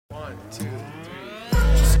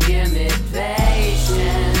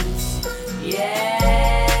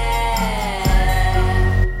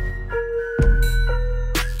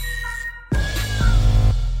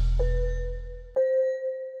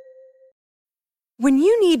When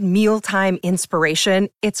you need mealtime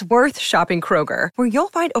inspiration, it's worth shopping Kroger, where you'll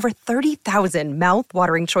find over 30,000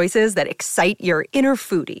 mouth-watering choices that excite your inner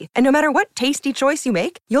foodie. And no matter what tasty choice you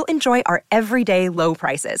make, you'll enjoy our everyday low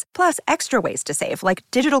prices, plus extra ways to save, like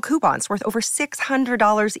digital coupons worth over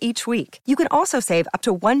 $600 each week. You can also save up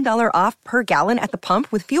to $1 off per gallon at the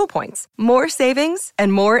pump with fuel points. More savings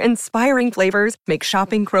and more inspiring flavors make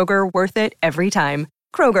shopping Kroger worth it every time.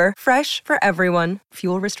 Kroger, fresh for everyone.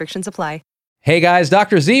 Fuel restrictions apply. Hey guys,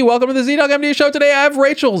 Dr. Z, welcome to the Z-Dog MD show. Today I have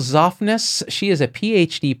Rachel Zoffness. She is a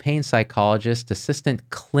PhD pain psychologist, assistant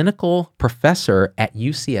clinical professor at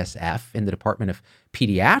UCSF in the Department of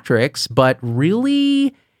Pediatrics, but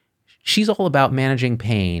really she's all about managing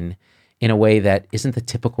pain in a way that isn't the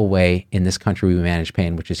typical way in this country we manage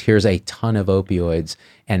pain, which is here's a ton of opioids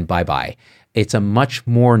and bye-bye. It's a much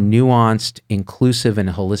more nuanced, inclusive, and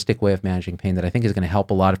holistic way of managing pain that I think is going to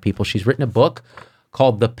help a lot of people. She's written a book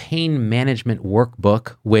called the Pain Management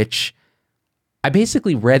Workbook, which I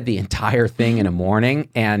basically read the entire thing in a morning,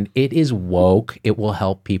 and it is woke. It will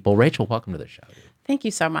help people. Rachel, welcome to the show. Thank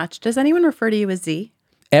you so much. Does anyone refer to you as Z?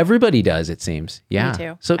 Everybody does, it seems. Yeah. Me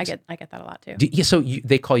too. So I get that a lot too.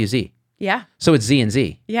 They call you Z. Yeah. So it's Z and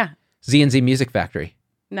Z. Yeah. Z and Z Music Factory.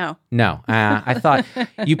 No. I thought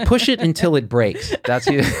you push it until it breaks. That's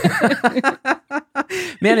you.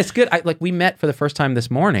 Man, it's good. We met for the first time this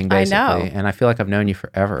morning, basically. I know. And I feel like I've known you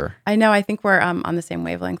forever. I know. I think we're on the same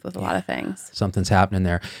wavelength with a lot of things. Something's happening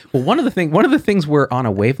there. Well, one of the things we're on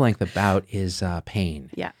a wavelength about is pain.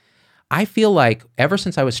 Yeah. I feel like ever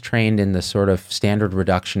since I was trained in the sort of standard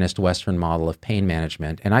reductionist Western model of pain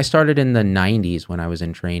management, and I started in the 90s when I was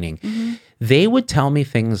in training, they would tell me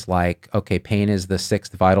things like, okay, pain is the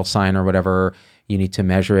sixth vital sign or whatever, you need to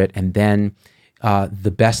measure it. And then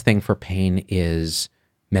the best thing for pain is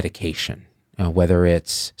medication, whether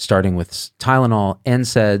it's starting with Tylenol,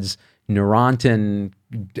 NSAIDs, Neurontin,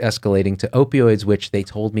 escalating to opioids, which they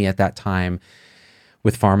told me at that time,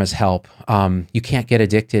 with pharma's help, you can't get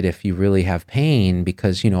addicted if you really have pain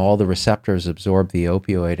because, all the receptors absorb the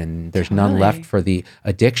opioid and there's none left for the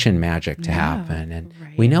addiction magic to happen. And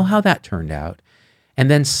we know how that turned out. And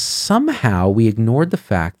then somehow we ignored the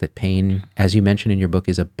fact that pain, as you mentioned in your book,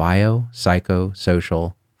 is a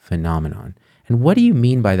biopsychosocial phenomenon. And what do you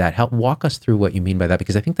mean by that? Help walk us through what you mean by that,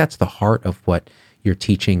 because I think that's the heart of what your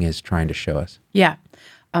teaching is trying to show us. Yeah.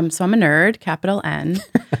 So I'm a nerd, capital N.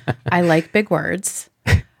 I like big words.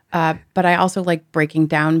 But I also like breaking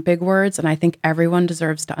down big words, and I think everyone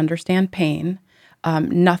deserves to understand pain.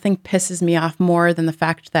 Nothing pisses me off more than the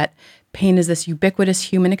fact that pain is this ubiquitous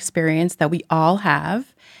human experience that we all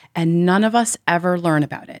have, and none of us ever learn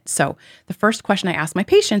about it. So the first question I ask my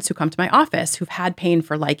patients who come to my office who've had pain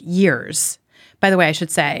for years. By the way, I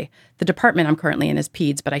should say, the department I'm currently in is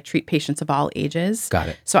peds, but I treat patients of all ages. Got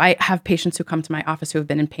it. So I have patients who come to my office who have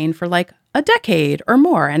been in pain for a decade or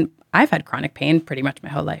more, and I've had chronic pain pretty much my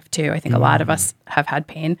whole life too. I think a lot of us have had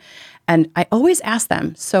pain. And I always ask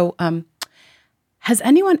them, so has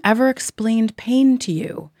anyone ever explained pain to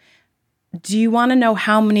you? Do you want to know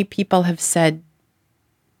how many people have said,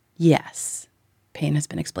 yes, pain has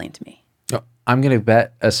been explained to me? Oh, I'm going to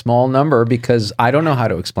bet a small number because I don't know how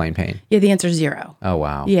to explain pain. Yeah, the answer is 0. Oh,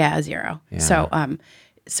 wow. Yeah, 0. Yeah.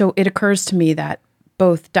 So it occurs to me that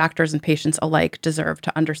both doctors and patients alike deserve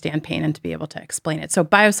to understand pain and to be able to explain it. So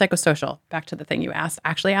biopsychosocial, back to the thing you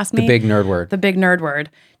actually asked me. The big nerd word. The big nerd word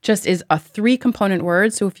just is a 3-component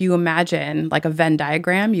word. So if you imagine a Venn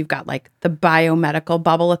diagram, you've got the biomedical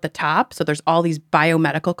bubble at the top. So there's all these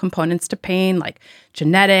biomedical components to pain, like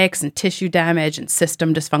genetics and tissue damage and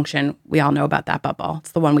system dysfunction. We all know about that bubble.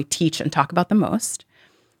 It's the one we teach and talk about the most.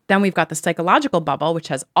 Then we've got the psychological bubble, which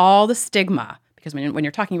has all the stigma. Because when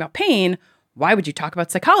you're talking about pain, why would you talk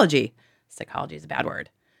about psychology? Psychology is a bad word.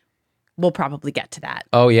 We'll probably get to that.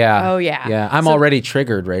 Oh, yeah. Oh, yeah. Yeah, I'm already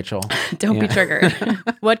triggered, Rachel. Don't be triggered.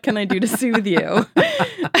 What can I do to soothe you?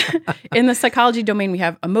 In the psychology domain, we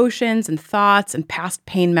have emotions and thoughts and past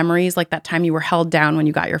pain memories, like that time you were held down when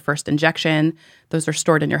you got your first injection. Those are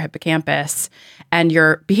stored in your hippocampus. And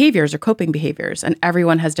your behaviors are coping behaviors. And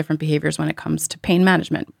everyone has different behaviors when it comes to pain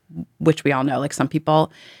management, which we all know. Some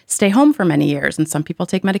people stay home for many years, and some people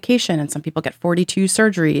take medication, and some people get 42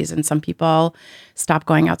 surgeries, and some people stop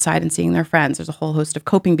going outside and seeing their friends. There's a whole host of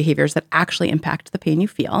coping behaviors that actually impact the pain you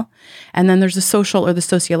feel. And then there's the social or the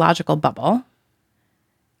sociological bubble.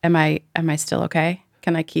 Am I still okay?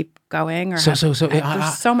 Can I keep going? Or there's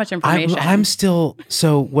so much information. I'm still.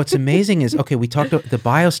 So what's amazing is, okay, we talked about the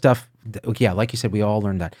bio stuff yeah, like you said, we all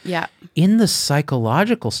learned that. Yeah. In the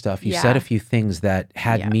psychological stuff, you said a few things that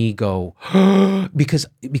had me go, because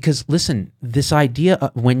listen, this idea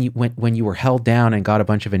of when you were held down and got a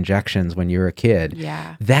bunch of injections when you were a kid,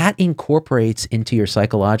 that incorporates into your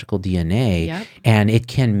psychological DNA, and it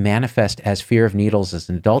can manifest as fear of needles as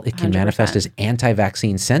an adult. It can 100%. manifest as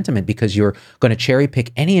anti-vaccine sentiment because you're going to cherry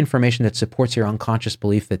pick any information that supports your unconscious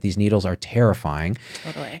belief that these needles are terrifying.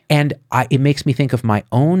 Totally. And it makes me think of my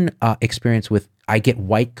own experience with, I get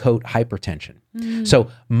white coat hypertension. So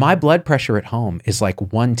my blood pressure at home is like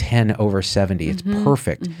 110/70. It's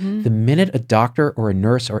perfect. The minute a doctor or a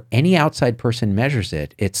nurse or any outside person measures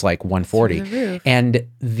it, it's like 140. And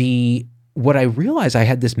what I realized, I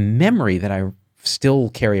had this memory that I still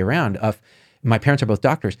carry around of, my parents are both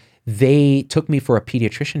doctors. They took me for a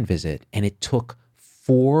pediatrician visit, and it took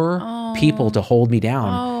 4 people to hold me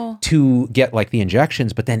down to get like the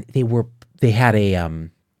injections. But then they had a,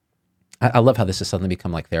 I love how this has suddenly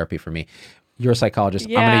become like therapy for me. You're a psychologist.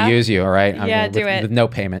 I'm going to use you. All right. Do it. With no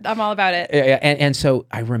payment. I'm all about it. And so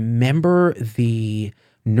I remember the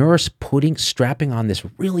nurse strapping on this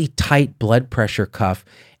really tight blood pressure cuff,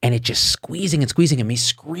 and it just squeezing and me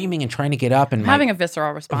screaming and trying to get up. And I'm having a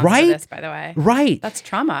visceral response to this, by the way. Right. That's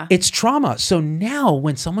trauma. It's trauma. So now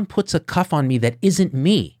when someone puts a cuff on me that isn't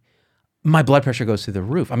me, my blood pressure goes through the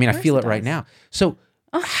roof. I mean, I feel it right now. So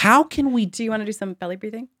how can we... Do you want to do some belly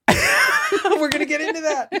breathing? We're going to get into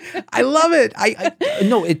that. I love it.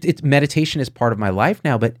 No, it's meditation is part of my life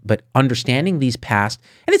now, but understanding these past,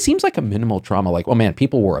 and it seems like a minimal trauma, like, oh man,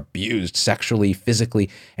 people were abused sexually, physically,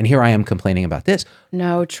 and here I am complaining about this.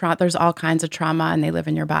 No, there's all kinds of trauma, and they live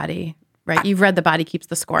in your body, right? You've read The Body Keeps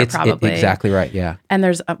the Score, probably. Exactly right, yeah. And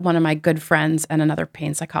there's one of my good friends and another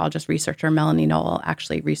pain psychologist researcher, Melanie Knoll,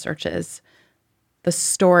 actually researches the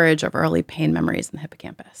storage of early pain memories in the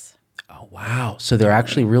hippocampus. Oh, wow. So they're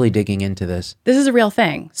actually really digging into this. This is a real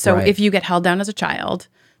thing. So if you get held down as a child,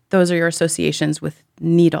 those are your associations with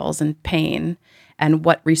needles and pain. And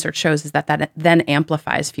what research shows is that then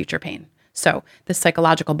amplifies future pain. So the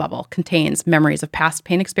psychological bubble contains memories of past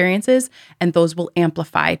pain experiences, and those will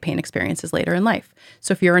amplify pain experiences later in life.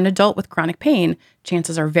 So if you're an adult with chronic pain,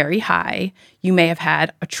 chances are very high you may have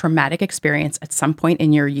had a traumatic experience at some point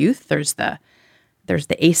in your youth. There's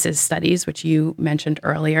the ACEs studies, which you mentioned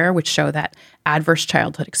earlier, which show that adverse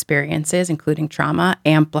childhood experiences, including trauma,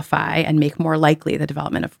 amplify and make more likely the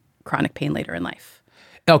development of chronic pain later in life.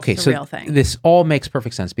 Okay, it's a so real thing. This all makes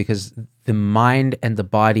perfect sense because the mind and the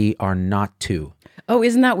body are not two. Oh,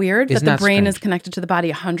 isn't that weird? Isn't that the brain strange? is connected to the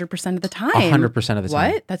body 100% of the time. 100% of the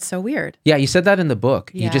time. What? That's so weird. Yeah, you said that in the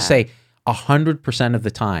book. Yeah. You just say 100% of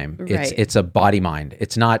the time. Right. It's a body mind.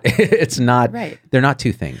 It's not. Right. They're not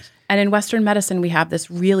two things. And in Western medicine, we have this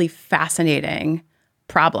really fascinating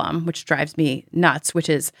problem, which drives me nuts, which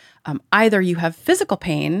is either you have physical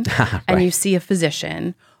pain and you see a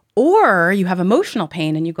physician, or you have emotional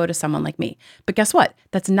pain and you go to someone like me. But guess what?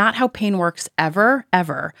 That's not how pain works ever.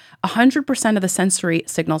 100% of the sensory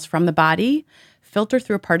signals from the body filter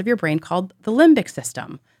through a part of your brain called the limbic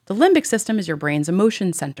system. The limbic system is your brain's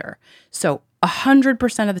emotion center. So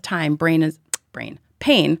 100% of the time,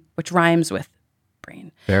 pain, which rhymes with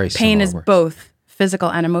brain. Very pain similar is words. both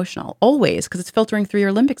physical and emotional, always, because it's filtering through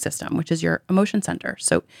your limbic system, which is your emotion center.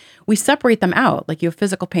 So we separate them out. Like you have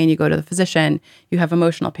physical pain, you go to the physician. You have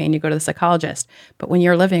emotional pain, you go to the psychologist. But when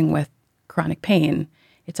you're living with chronic pain,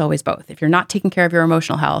 it's always both. If you're not taking care of your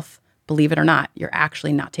emotional health, believe it or not, you're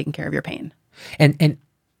actually not taking care of your pain. And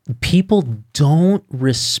people don't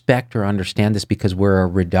respect or understand this because we're a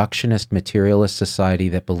reductionist, materialist society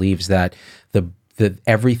that believes that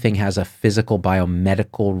everything has a physical,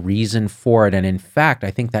 biomedical reason for it. And in fact,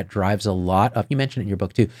 I think that drives a lot of, you mentioned it in your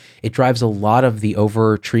book too, it drives a lot of the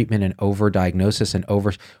over-treatment and over-diagnosis and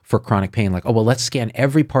for chronic pain. Like, oh, well, let's scan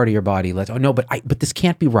every part of your body. But this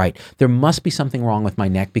can't be right. There must be something wrong with my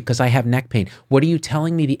neck because I have neck pain. What are you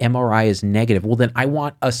telling me the MRI is negative? Well, then I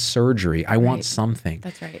want a surgery. I want something.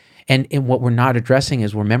 That's right. And what we're not addressing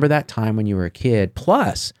is, remember that time when you were a kid,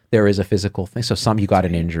 plus there is a physical thing. So you got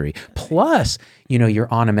an injury, plus,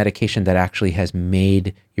 you're on a medication that actually has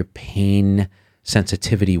made your pain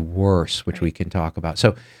sensitivity worse, which we can talk about.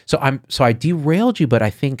 So I derailed you, but I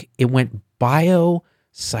think it went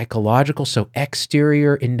biopsychological. So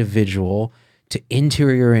exterior individual to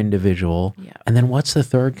interior individual. Yeah. And then what's the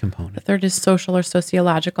third component? The third is social or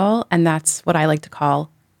sociological. And that's what I like to call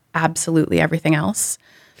absolutely everything else.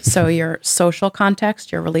 So your social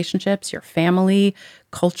context, your relationships, your family,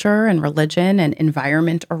 culture and religion and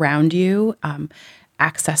environment around you,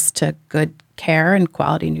 access to good care and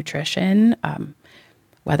quality nutrition,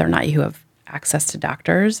 whether or not you have access to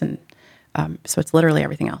doctors and So it's literally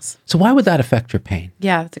everything else. So why would that affect your pain?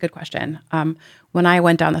 Yeah, that's a good question. When I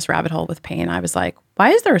went down this rabbit hole with pain, I was like, why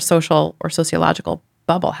is there a social or sociological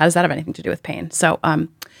bubble? How does that have anything to do with pain? So I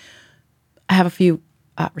have a few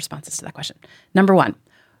responses to that question. Number one,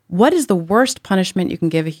 what is the worst punishment you can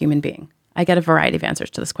give a human being? I get a variety of answers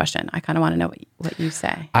to this question. I kind of want to know what you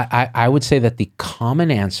say. I would say that the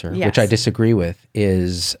common answer, Yes. which I disagree with,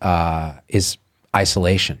 is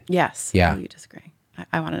isolation. Yes. Yeah. Oh, you disagree.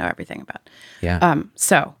 I want to know everything about. Yeah.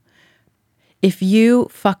 So if you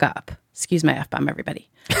fuck up, excuse my F-bomb, everybody.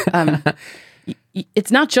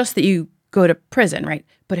 It's not just that you go to prison, right?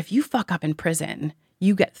 But if you fuck up in prison,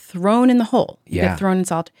 you get thrown in the hole. You Yeah. get thrown in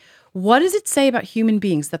salt. What does it say about human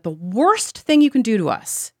beings that the worst thing you can do to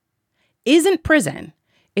us isn't prison,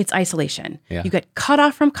 it's isolation. Yeah. You get cut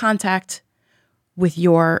off from contact with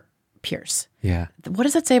your peers. Yeah. What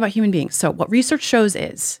does that say about human beings? So what research shows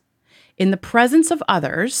is in the presence of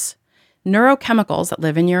others, neurochemicals that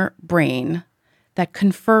live in your brain that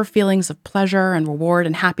confer feelings of pleasure and reward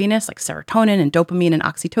and happiness, like serotonin and dopamine and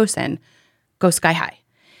oxytocin, go sky high.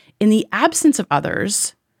 In the absence of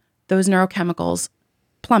others, those neurochemicals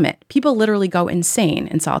plummet. People literally go insane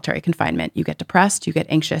in solitary confinement. You get depressed, you get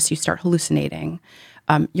anxious, you start hallucinating.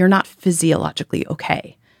 You're not physiologically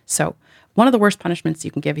okay. So one of the worst punishments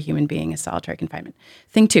you can give a human being is solitary confinement.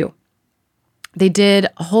 Thing two, they did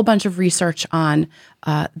a whole bunch of research on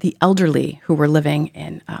the elderly who were living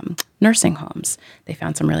in nursing homes. They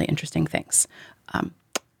found some really interesting things.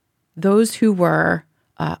 Those who were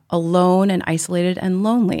alone and isolated and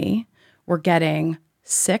lonely were getting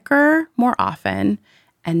sicker more often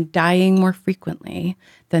and dying more frequently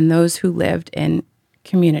than those who lived in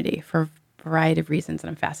community for a variety of reasons.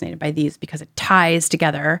 And I'm fascinated by these because it ties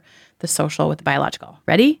together the social with the biological.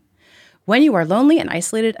 Ready? When you are lonely and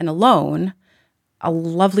isolated and alone, a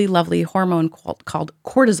lovely, lovely hormone called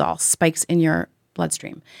cortisol spikes in your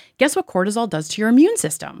bloodstream. Guess what cortisol does to your immune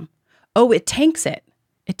system? Oh, it tanks it.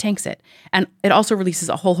 It tanks it. And it also releases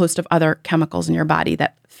a whole host of other chemicals in your body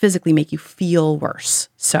that physically make you feel worse.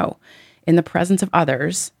 So in the presence of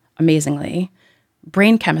others, amazingly,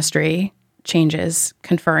 brain chemistry changes,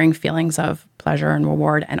 conferring feelings of pleasure and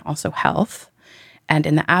reward and also health. And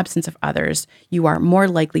in the absence of others, you are more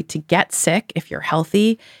likely to get sick if you're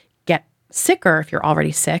healthy, get sicker if you're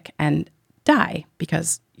already sick, and die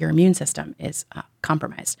because your immune system is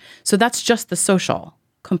compromised. So that's just the social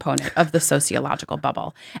component of the sociological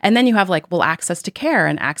bubble. And then you have access to care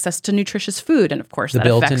and access to nutritious food. And of course, that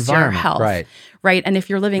affects your health. Right. And if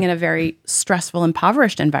you're living in a very stressful,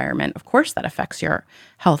 impoverished environment, of course, that affects your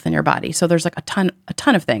health and your body. So there's a ton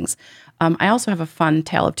of things. I also have a fun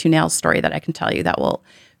Tale of Two Nails story that I can tell you that will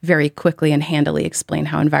very quickly and handily explain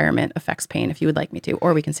how environment affects pain if you would like me to,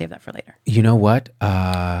 or we can save that for later. You know what?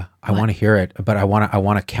 I want to hear it, but I want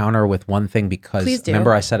to counter with one thing because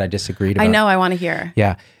remember I said I disagreed about I know, I want to hear.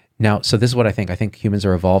 Yeah. Now, so this is what I think. I think humans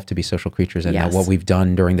are evolved to be social creatures, and Yes. that what we've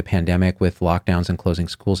done during the pandemic with lockdowns and closing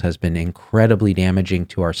schools has been incredibly damaging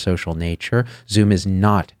to our social nature. Zoom is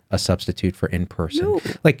not a substitute for in-person. No.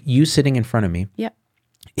 Like you sitting in front of me Yep.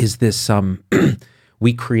 is this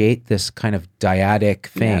we create this kind of dyadic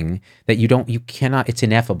thing that you cannot, it's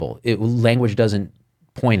ineffable. Language doesn't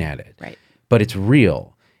point at it, Right. but it's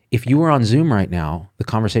real. If you were on Zoom right now, the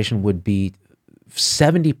conversation would be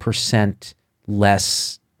 70%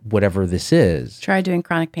 less whatever this is. Try doing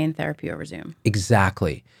chronic pain therapy over Zoom.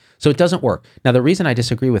 Exactly. So it doesn't work. Now, the reason I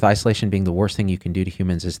disagree with isolation being the worst thing you can do to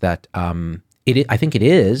humans is that I think it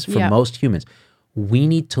is for most humans. We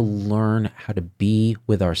need to learn how to be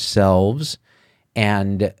with ourselves,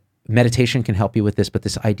 and meditation can help you with this, but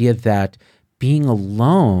this idea that being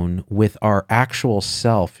alone with our actual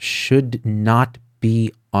self should not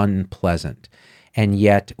be unpleasant. And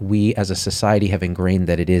yet we as a society have ingrained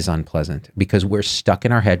that it is unpleasant because we're stuck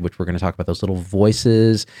in our head, which we're going to talk about, those little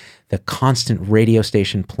voices, the constant radio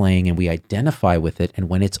station playing, and we identify with it. And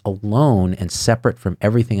when it's alone and separate from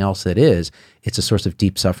everything else that is, it's a source of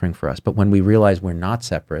deep suffering for us. But when we realize we're not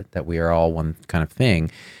separate, that we are all one kind of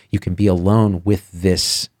thing, you can be alone with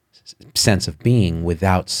this sense of being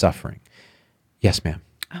without suffering. Yes, ma'am.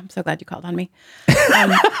 I'm so glad you called on me.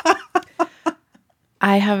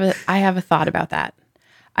 I have a thought about that.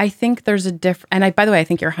 I think there's a and by the way, I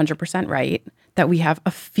think you're 100% right that we have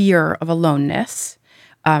a fear of aloneness,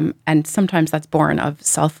 and sometimes that's born of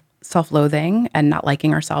self-loathing and not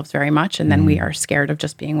liking ourselves very much, and then we are scared of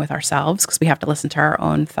just being with ourselves because we have to listen to our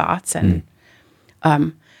own thoughts. And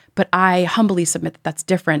but I humbly submit that that's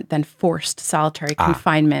different than forced solitary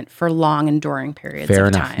confinement for long, enduring periods Fair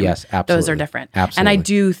of enough. time. Yes, absolutely. Those are different. Absolutely. And I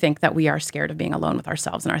do think that we are scared of being alone with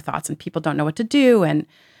ourselves and our thoughts, and people don't know what to do, and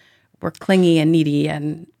we're clingy and needy,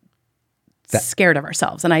 and scared of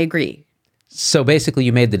ourselves. And I agree. So basically,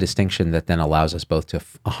 you made the distinction that then allows us both to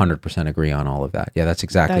 100% agree on all of that. Yeah, that's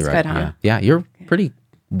exactly right. Good, huh? Yeah, you're pretty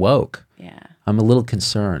woke. Yeah. I'm a little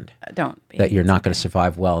concerned Don't be. that you're not going to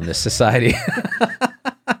survive well in this society.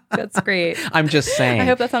 That's great. I'm just saying. I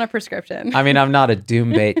hope that's on a prescription. I mean, I'm not a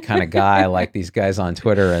doom bait kind of guy like these guys on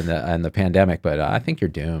Twitter and the pandemic, but I think you're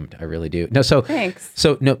doomed. I really do. No, so Thanks.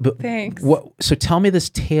 So no, but Thanks. So tell me this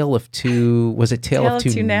tale of two. Was it tale of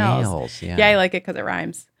two nails? Yeah, I like it because it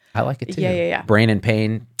rhymes. I like it too. Yeah. Brain and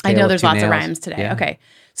pain. I know there's lots nails. of rhymes today. Yeah. Okay.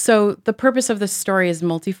 So the purpose of this story is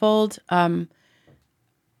multifold.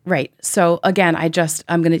 Right. So again,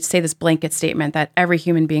 I'm going to say this blanket statement that every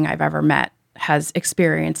human being I've ever met has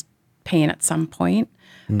experienced pain at some point,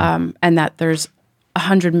 and that there's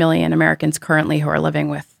 100 million Americans currently who are living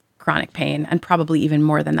with chronic pain, and probably even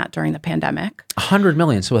more than that during the pandemic. 100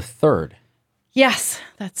 million, so a third. Yes,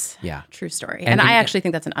 that's a true story. And I actually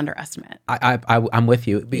think that's an underestimate. I'm with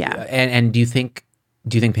you. Yeah. And do you think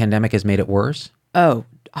pandemic has made it worse? Oh,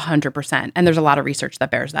 100%. And there's a lot of research that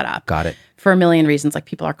bears that up. Got it. For a million reasons, like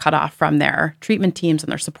people are cut off from their treatment teams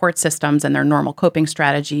and their support systems and their normal coping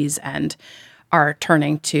strategies and are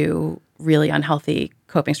turning to really unhealthy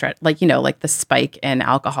coping strategies, like the spike in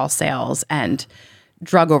alcohol sales and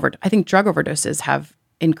I think drug overdoses have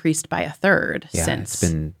increased by a third since.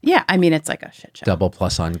 It's been it's like a shit show. double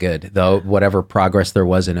plus on good, though whatever progress there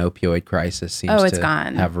was in opioid crisis seems it's to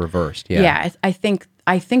gone. have reversed.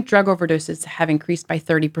 I think drug overdoses have increased by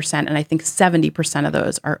 30%, and I think 70% of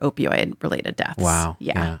those are opioid-related deaths. Wow.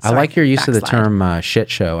 Yeah. I like your use of the term shit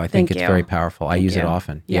show. I think it's very powerful. I use it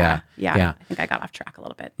often. Yeah. I think I got off track a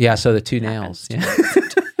little bit. Yeah, so the two nails. Yeah.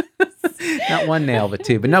 Not one nail, but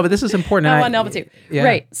two. But this is important. Not one nail, but two. Yeah.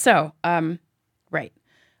 Right. So, right.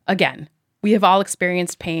 Again, we have all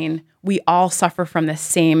experienced pain. We all suffer from the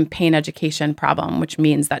same pain education problem, which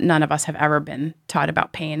means that none of us have ever been taught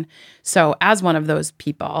about pain. So as one of those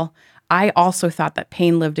people, I also thought that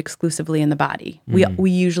pain lived exclusively in the body. We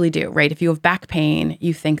usually do, right? If you have back pain,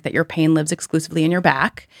 you think that your pain lives exclusively in your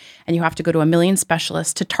back, and you have to go to a million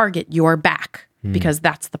specialists to target your back because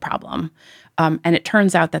that's the problem. And it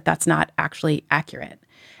turns out that that's not actually accurate.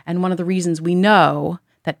 And one of the reasons we know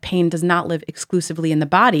that pain does not live exclusively in the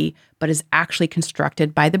body, but is actually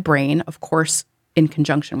constructed by the brain, of course, in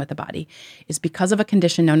conjunction with the body, is because of a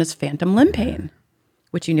condition known as phantom limb pain,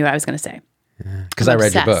 which you knew I was going to say. Because I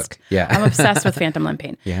read your book. Yeah. I'm obsessed with phantom limb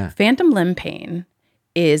pain. Yeah. Phantom limb pain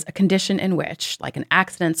is a condition in which, like an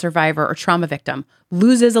accident survivor or trauma victim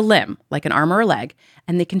loses a limb, like an arm or a leg,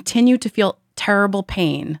 and they continue to feel terrible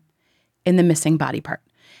pain in the missing body part.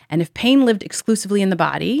 And if pain lived exclusively in the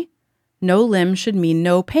body, no limb should mean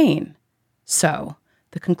no pain. So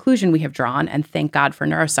the conclusion we have drawn, and thank God for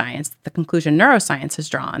neuroscience, the conclusion neuroscience has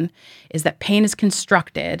drawn is that pain is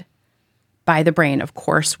constructed by the brain, of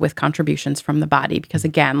course, with contributions from the body. Because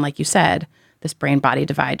again, like you said, this brain-body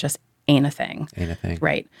divide just ain't a thing.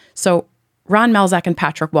 Right. So Ron Melzack and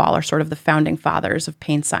Patrick Wall are sort of the founding fathers of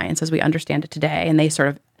pain science as we understand it today. And they sort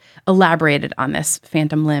of elaborated on this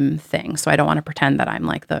phantom limb thing. So I don't want to pretend that I'm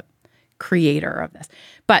like the creator of this.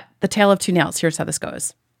 But the tale of two nails, here's how this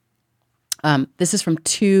goes. This is from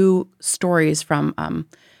two stories from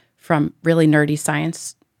really nerdy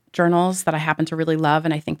science journals that I happen to really love,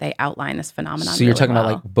 and I think they outline this phenomenon. So you're really talking well.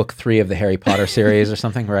 about like book 3 of the Harry Potter series or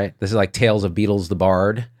something, right? This is like Tales of Beetles the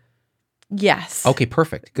Bard. Yes. Okay,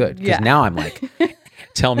 perfect. Good. Because now I'm like,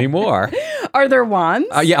 tell me more. Are there wands?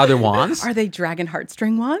 Yeah, are there wands? Are they dragon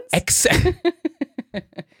heartstring wands? I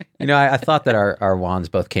thought that our wands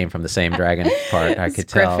both came from the same dragon part. I could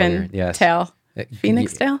tell. Griffin tail.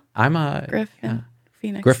 Phoenix tail? I'm a... Griffin.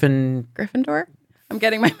 Phoenix. Gryffindor? I'm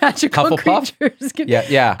getting my magical Hufflepuff? creatures.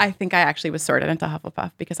 Yeah. I think I actually was sorted into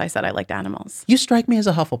Hufflepuff because I said I liked animals. You strike me as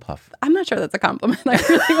a Hufflepuff. I'm not sure that's a compliment. I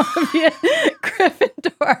really want to be a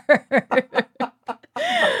Gryffindor.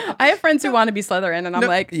 I have friends who want to be Slytherin, and I'm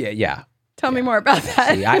like, yeah. Tell me more about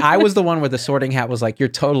that. See, I was the one where the sorting hat was like, you're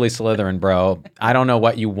totally Slytherin, bro. I don't know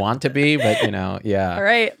what you want to be, but yeah. All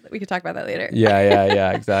right. We can talk about that later.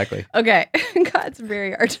 Yeah, exactly. Okay. God, it's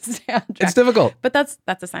very hard to stay on track. It's difficult. But that's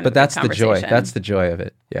a sign of But that's the the joy. conversation. That's the joy of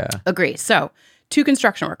it. Yeah. Agree. So 2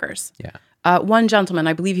 construction workers. Yeah. One gentleman,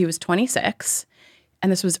 I believe he was 26,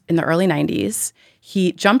 and this was in the early 90s.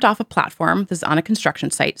 He jumped off a platform, this is on a construction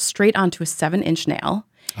site, straight onto a 7-inch nail.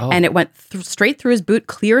 And it went straight through his boot,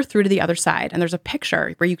 clear through to the other side. And there's a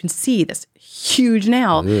picture where you can see this huge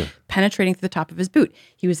nail penetrating through the top of his boot.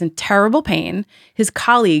 He was in terrible pain. His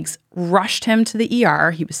colleagues rushed him to the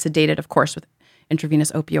ER. He was sedated, of course, with intravenous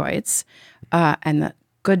opioids. And the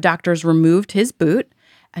good doctors removed his boot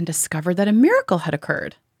and discovered that a miracle had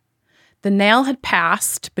occurred. The nail had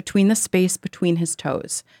passed between the space between his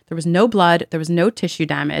toes. There was no blood. There was no tissue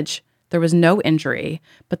damage. There was no injury,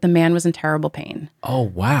 but the man was in terrible pain. Oh,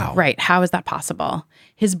 wow. Right. How is that possible?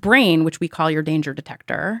 His brain, which we call your danger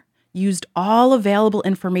detector, used all available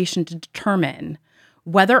information to determine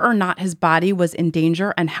whether or not his body was in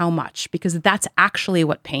danger and how much, because that's actually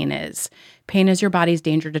what pain is. Pain is your body's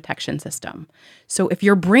danger detection system. So if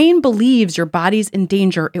your brain believes your body's in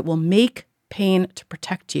danger, it will make pain to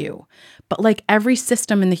protect you. But like every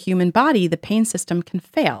system in the human body, the pain system can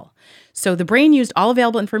fail. So the brain used all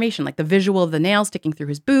available information, like the visual of the nail sticking through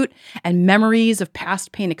his boot and memories of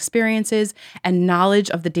past pain experiences and knowledge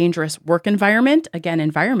of the dangerous work environment, again,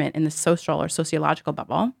 environment in the social or sociological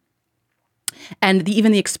bubble. And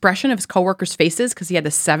even the expression of his coworkers' faces, because he had the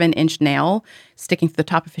 7-inch nail sticking through the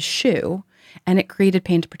top of his shoe, and it created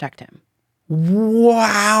pain to protect him.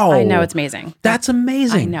 Wow. I know, it's amazing. That's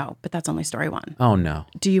amazing. I know, but that's only story 1. Oh, no.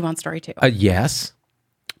 Do you want story 2? Yes.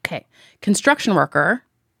 Okay. Construction worker,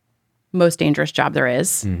 most dangerous job there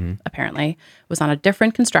is, apparently, was on a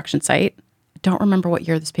different construction site. I don't remember what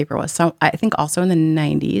year this paper was. So I think also in the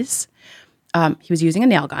 90s. He was using a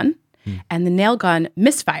nail gun, and the nail gun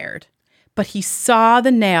misfired. But he saw the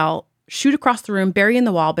nail shoot across the room, bury in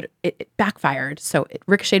the wall, but it backfired. So it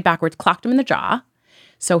ricocheted backwards, clocked him in the jaw.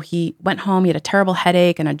 So he went home. He had a terrible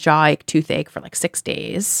headache and a jaw ache, toothache for like 6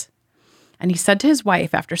 days. And he said to his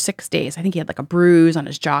wife after 6 days, I think he had like a bruise on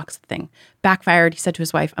his jaw, 'cause the thing backfired. He said to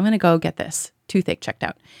his wife, I'm going to go get this toothache checked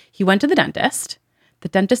out. He went to the dentist. The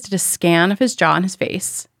dentist did a scan of his jaw and his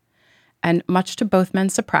face. And much to both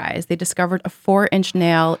men's surprise, they discovered a 4-inch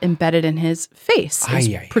nail embedded in his face. It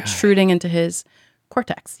was protruding into his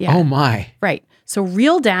cortex. Yeah. Oh, my. Right. So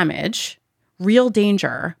real damage, real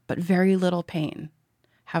danger, but very little pain.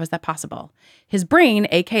 How is that possible? His brain,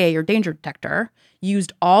 aka your danger detector,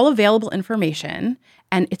 used all available information,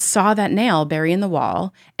 and it saw that nail bury in the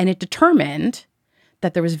wall, and it determined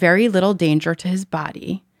that there was very little danger to his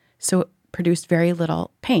body. So it produced very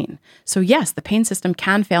little pain. So yes, the pain system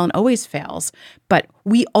can fail and always fails, but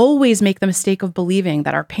we always make the mistake of believing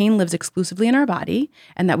that our pain lives exclusively in our body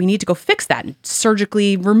and that we need to go fix that and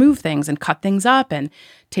surgically remove things and cut things up and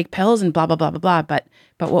take pills and blah, blah, blah, blah, blah.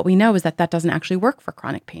 But what we know is that that doesn't actually work for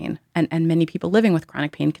chronic pain. And many people living with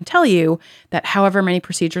chronic pain can tell you that however many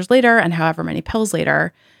procedures later and however many pills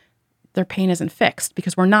later, their pain isn't fixed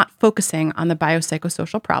because we're not focusing on the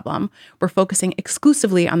biopsychosocial problem. We're focusing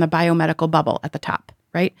exclusively on the biomedical bubble at the top,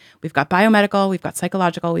 right? We've got biomedical, we've got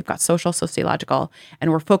psychological, we've got social, sociological,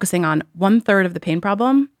 and we're focusing on 1/3 of the pain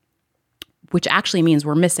problem, which actually means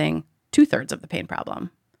we're missing 2/3 of the pain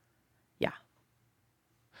problem. Yeah.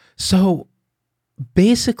 So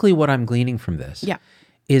basically what I'm gleaning from this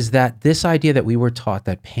is that this idea that we were taught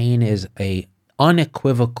that pain is a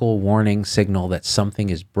unequivocal warning signal that something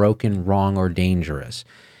is broken, wrong, or dangerous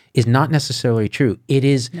is not necessarily true. It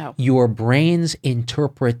is your brain's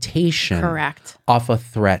interpretation of a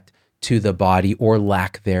threat to the body or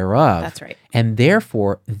lack thereof. That's right. And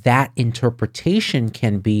therefore, that interpretation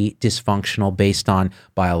can be dysfunctional based on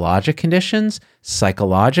biologic conditions,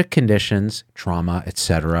 psychologic conditions, trauma,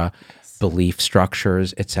 etc., belief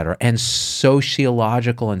structures, etc., and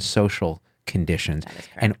sociological and social conditions.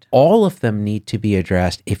 And all of them need to be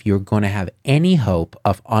addressed if you're going to have any hope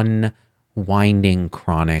of unwinding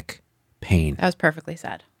chronic pain. That was perfectly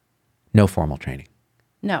said. No formal training.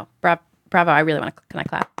 No. Bravo. I really want to. Can I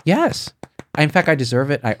clap? Yes. In fact, I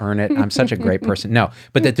deserve it. I earn it. I'm such a great person. No,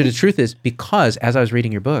 but the truth is, because as I was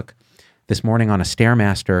reading your book this morning on a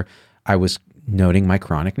Stairmaster, I was noting my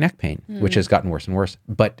chronic neck pain, which has gotten worse and worse.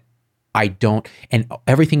 But I don't, and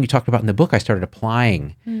everything you talked about in the book, I started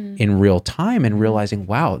applying in real time and realizing,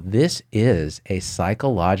 wow, this is a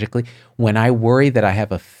psychologically, when I worry that I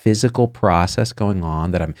have a physical process going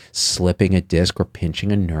on, that I'm slipping a disc or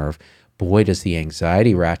pinching a nerve, boy, does the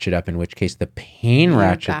anxiety ratchet up, in which case the pain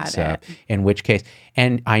ratchets up, in which case,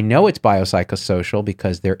 and I know it's biopsychosocial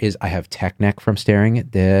because I have tech neck from staring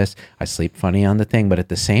at this, I sleep funny on the thing, but at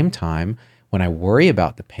the same time, when I worry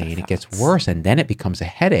about the pain, it gets worse, and then it becomes a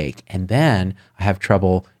headache, and then I have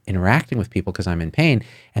trouble interacting with people because I'm in pain,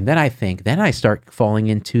 and then I start falling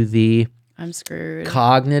into the I'm screwed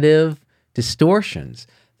cognitive distortions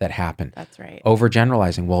that happen. That's right.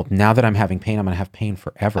 Overgeneralizing. Well, now that I'm having pain, I'm going to have pain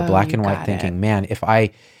forever. Black and white thinking, man, if I,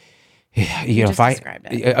 described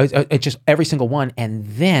it. Just every single one, and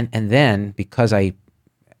then because I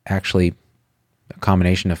actually, a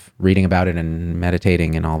combination of reading about it and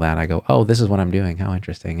meditating and all that, I go, oh, this is what I'm doing. How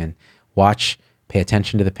interesting. And pay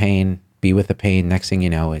attention to the pain, be with the pain. Next thing you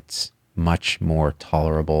know, it's much more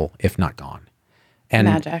tolerable, if not gone. And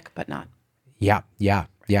magic, but not. Yeah.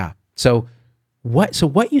 So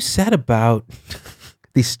what you said about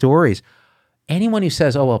these stories, anyone who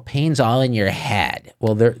says, oh, well, pain's all in your head,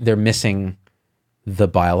 well, they're missing the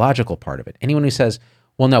biological part of it. Anyone who says,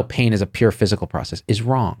 well, no, pain is a pure physical process is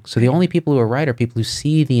wrong. So the only people who are right are people who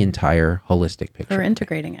see the entire holistic picture. Or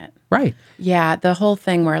integrating it. Right. Yeah. The whole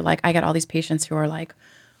thing where like I get all these patients who are like,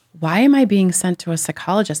 why am I being sent to a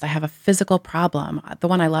psychologist? I have a physical problem. The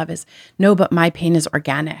one I love is, no, but my pain is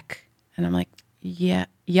organic. And I'm like, yeah,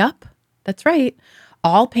 yup, that's right.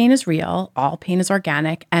 All pain is real, all pain is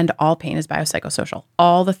organic, and all pain is biopsychosocial.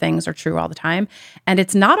 All the things are true all the time. And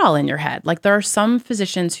it's not all in your head. Like there are some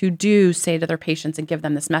physicians who do say to their patients and give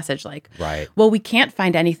them this message like, right. well, we can't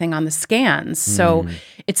find anything on the scans. So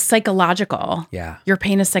it's psychological. Yeah. Your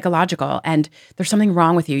pain is psychological and there's something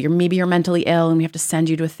wrong with you. Maybe you're mentally ill and we have to send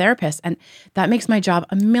you to a therapist. And that makes my job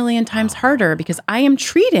a million times harder because I am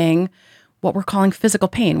treating what we're calling physical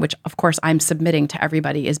pain, which of course I'm submitting to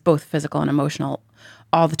everybody is both physical and emotional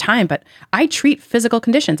all the time. But I treat physical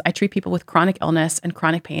conditions. I treat people with chronic illness and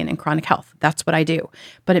chronic pain and chronic health. That's what I do.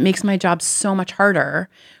 But it makes my job so much harder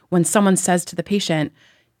when someone says to the patient,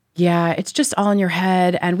 yeah, it's just all in your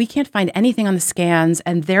head and we can't find anything on the scans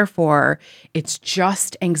and therefore it's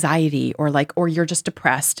just anxiety or you're just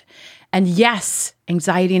depressed. And yes,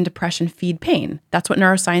 anxiety and depression feed pain. That's what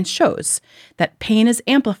neuroscience shows, that pain is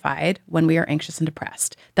amplified when we are anxious and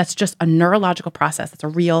depressed. That's just a neurological process. That's a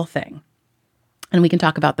real thing. And we can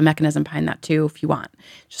talk about the mechanism behind that too if you want.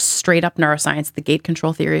 Just straight up neuroscience, the gate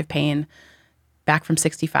control theory of pain, back from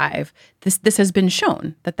 65. This has been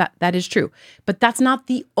shown that is true. But that's not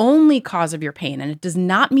the only cause of your pain. And it does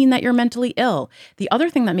not mean that you're mentally ill. The other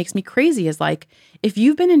thing that makes me crazy is like, if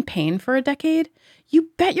you've been in pain for a decade, you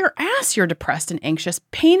bet your ass you're depressed and anxious.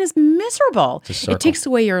 Pain is miserable. It takes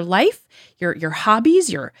away your life, your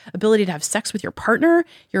hobbies, your ability to have sex with your partner,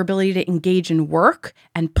 your ability to engage in work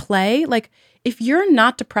and play. Like, if you're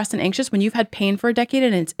not depressed and anxious when you've had pain for a decade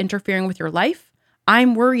and it's interfering with your life,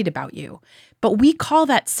 I'm worried about you. But we call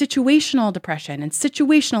that situational depression and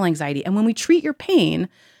situational anxiety. And when we treat your pain,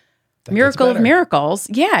 miracle of miracles,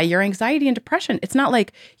 yeah, your anxiety and depression, it's not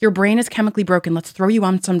like your brain is chemically broken. Let's throw you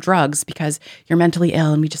on some drugs because you're mentally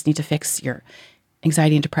ill and we just need to fix your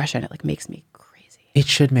anxiety and depression. It like makes me crazy. It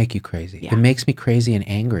should make you crazy. Yeah. It makes me crazy and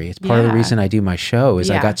angry. It's part of the reason I do my show is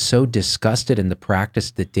I got so disgusted in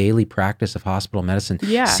the daily practice of hospital medicine,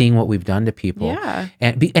 seeing what we've done to people. Yeah.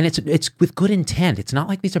 And it's with good intent. It's not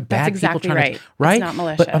like these are bad exactly people trying to, right? It's not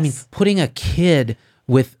malicious. But I mean, putting a kid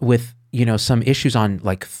with some issues on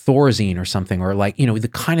like Thorazine or something, or like, the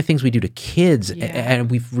kind of things we do to kids and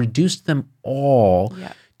we've reduced them all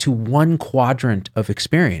to one quadrant of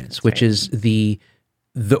experience, which is the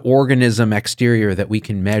organism exterior that we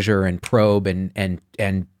can measure and probe and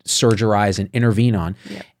surgerize and intervene on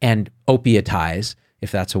and opiatize,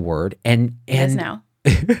 if that's a word. And it is now.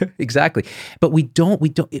 Exactly. But we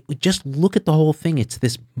just look at the whole thing. It's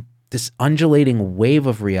this undulating wave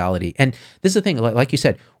of reality. And this is the thing, like you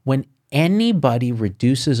said, when anybody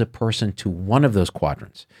reduces a person to one of those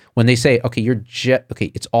quadrants, when they say, okay,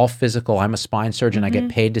 it's all physical, I'm a spine surgeon, I get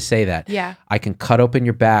paid to say that. Yeah. I can cut open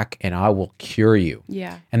your back and I will cure you.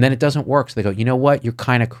 Yeah. And then it doesn't work. So they go, you know what? You're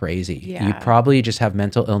kind of crazy. Yeah. You probably just have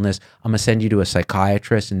mental illness. I'm going to send you to a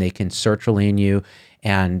psychiatrist and they can sertraline you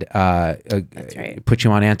and put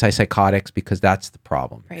you on antipsychotics because that's the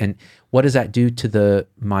problem. Right. And what does that do to the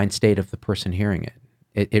mind state of the person hearing it?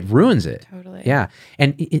 It ruins it. Totally. Yeah.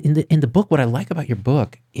 And in the book, what I like about your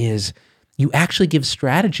book is you actually give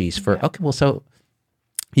strategies for, okay, well, so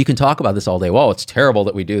you can talk about this all day. Well, it's terrible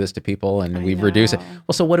that we do this to people and we reduce it.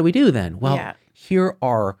 Well, so what do we do then? Well, here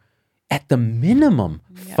are at the minimum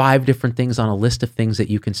 5 different things on a list of things that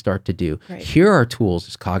you can start to do. Right. Here are tools.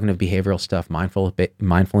 There's cognitive behavioral stuff,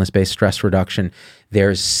 mindfulness-based stress reduction.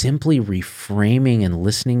 There's simply reframing and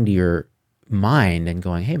listening to your mind and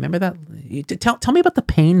going, hey, remember that? Tell me about the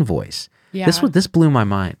pain voice. Yeah. This blew my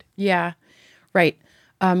mind. Yeah, right.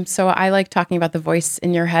 So I like talking about the voice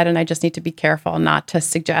in your head, and I just need to be careful not to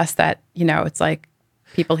suggest that, it's like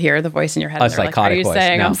people hear the voice in your head and they're like, are you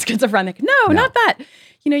saying I'm schizophrenic? No, not that.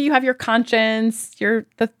 You have your conscience, and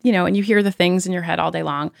you hear the things in your head all day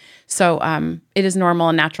long. So it is normal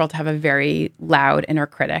and natural to have a very loud inner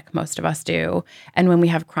critic. Most of us do. And when we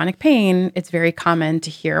have chronic pain, it's very common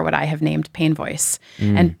to hear what I have named pain voice.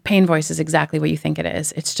 And pain voice is exactly what you think it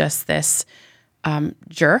is. It's just this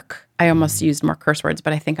jerk. I almost used more curse words,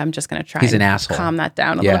 but I think I'm just going to try He's an asshole. Calm that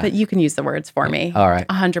down a little bit. You can use the words for me. All right.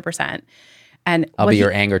 100%. And I'll be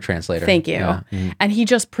your anger translator. Thank you. Yeah. Mm. And he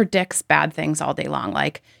just predicts bad things all day long.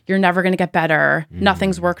 Like, you're never going to get better.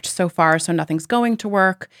 Nothing's worked so far, so nothing's going to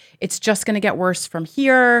work. It's just going to get worse from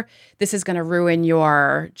here. This is going to ruin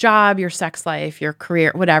your job, your sex life, your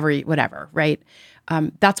career, whatever, right?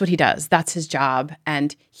 That's what he does. That's his job.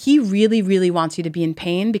 And he really, really wants you to be in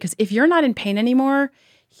pain, because if you're not in pain anymore,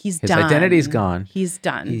 he's done. His identity's gone. He's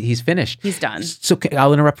done. He's finished. He's done. So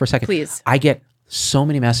I'll interrupt for a second. Please. I get so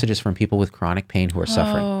many messages from people with chronic pain who are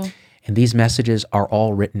suffering. And these messages are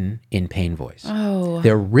all written in pain voice. Oh.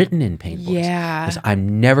 They're written in pain voice. Yeah. Because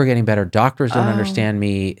I'm never getting better. Doctors don't understand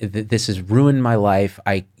me. This has ruined my life.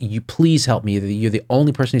 You please help me. You're the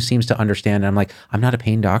only person who seems to understand. And I'm like, I'm not a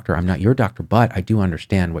pain doctor. I'm not your doctor, but I do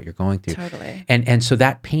understand what you're going through. Totally. And so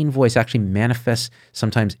that pain voice actually manifests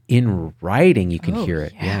sometimes in writing. You can hear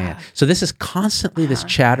it. Yeah. So this is constantly this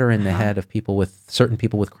chatter in the head of certain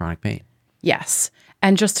people with chronic pain. Yes.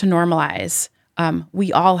 And just to normalize,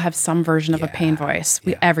 we all have some version of a pain voice.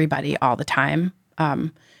 Everybody, all the time,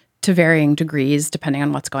 to varying degrees, depending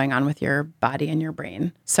on what's going on with your body and your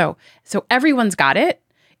brain. So everyone's got it.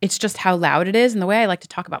 It's just how loud it is. And the way I like to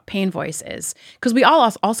talk about pain voice is because we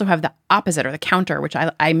all also have the opposite or the counter, which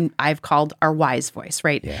I've called our wise voice,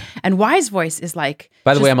 right? Yeah. And wise voice is like.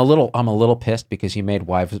 By the way, I'm a little pissed because you made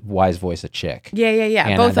wise voice a chick. Yeah.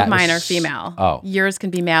 And both of mine are female. Oh, yours can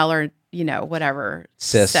be male or whatever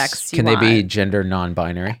cis sex you can want. They be gender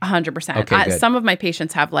non-binary? 100%. Okay, good. Some of my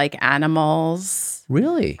patients have like animals.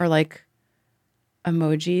 Really? Or like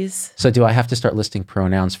emojis. So do I have to start listing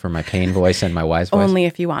pronouns for my pain voice and my wise voice? Only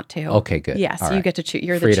if you want to. Okay, good. Yes, All you right. get to choose.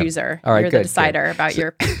 You're Freedom. the chooser. All right, you're good, the decider about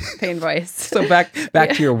your pain voice. So back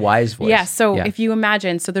to your wise voice. Yeah. So if you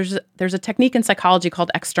imagine, so there's a technique in psychology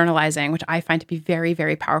called externalizing, which I find to be very,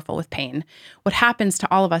 very powerful with pain. What happens to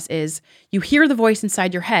all of us is you hear the voice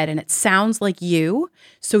inside your head and it sounds like you,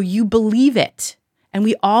 so you believe it. And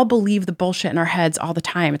we all believe the bullshit in our heads all the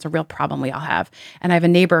time. It's a real problem we all have. And I have a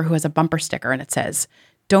neighbor who has a bumper sticker and it says,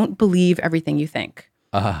 "Don't believe everything you think,"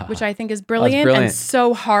 which I think is brilliant and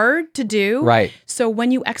so hard to do. Right. So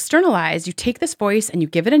when you externalize, you take this voice and you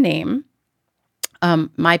give it a name.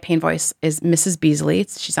 My pain voice is Mrs. Beasley.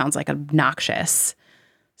 She sounds like an obnoxious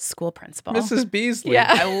school principal. Mrs. Beasley. Yeah.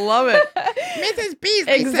 I love it. Mrs.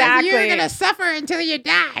 Beasley Exactly. says you're going to suffer until you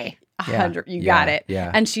die. 100. You got it. Yeah.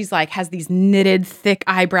 And she's like, has these knitted, thick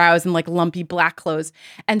eyebrows and like lumpy black clothes.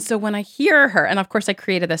 And so when I hear her, and of course I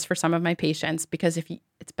created this for some of my patients because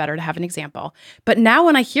it's better to have an example. But now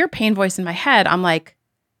when I hear pain voice in my head, I'm like,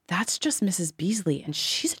 that's just Mrs. Beasley and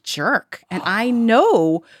she's a jerk. And I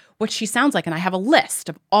know what she sounds like. And I have a list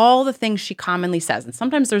of all the things she commonly says. And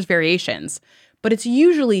sometimes there's variations, but it's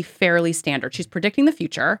usually fairly standard. She's predicting the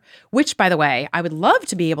future, which, by the way, I would love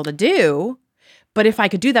to be able to do. But if I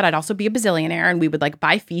could do that, I'd also be a bazillionaire and we would like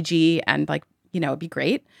buy Fiji and like, it'd be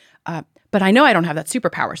great. But I know I don't have that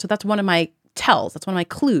superpower. So that's one of my tells. That's one of my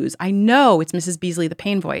clues. I know it's Mrs. Beasley, the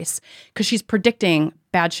pain voice, because she's predicting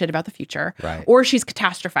bad shit about the future. Right. Or she's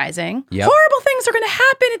catastrophizing. Yep. Horrible things are going to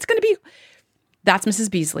happen. It's going to be... That's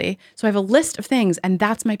Mrs. Beasley. So I have a list of things and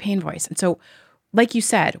that's my pain voice. And so, like you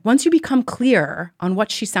said, once you become clear on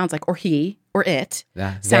what she sounds like, or he, or it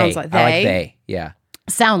sounds like, I like they. Yeah.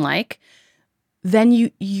 sound like, then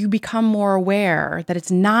you become more aware that it's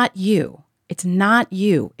not you. It's not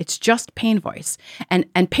you. It's just pain voice.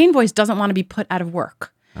 And pain voice doesn't want to be put out of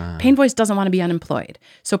work. Pain voice doesn't want to be unemployed.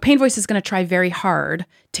 So pain voice is going to try very hard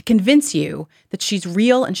to convince you that she's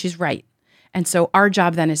real and she's right. And so our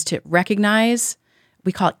job then is to recognize,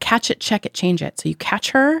 we call it catch it, check it, change it. So you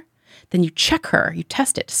catch her, then you check her, you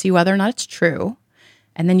test it to see whether or not it's true,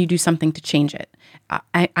 and then you do something to change it.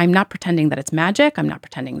 I'm not pretending that it's magic. I'm not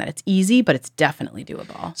pretending that it's easy, but it's definitely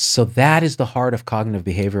doable. So that is the heart of cognitive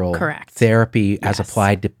behavioral Correct. therapy as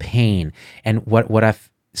applied to pain. And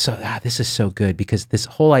this is so good because this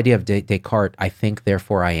whole idea of Descartes, I think,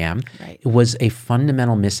 therefore I am, Right. was a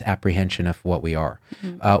fundamental misapprehension of what we are.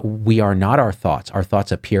 We are not our thoughts. Our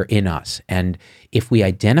thoughts appear in us. And if we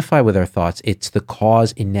identify with our thoughts, it's the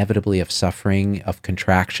cause inevitably of suffering, of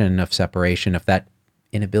contraction, of separation, of that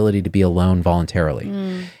inability to be alone voluntarily.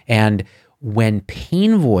 And when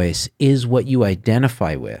pain voice is what you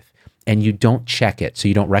identify with and you don't check it, so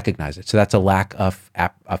you don't recognize it, so that's a lack of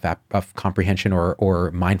comprehension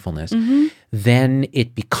or mindfulness, then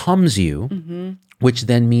it becomes you, which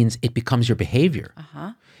then means it becomes your behavior.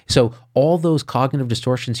 So all those cognitive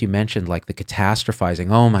distortions you mentioned, like the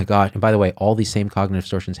catastrophizing, oh my God. And by the way, all these same cognitive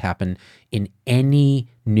distortions happen in any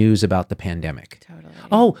news about the pandemic. Totally.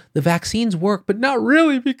 Oh, the vaccines work, but not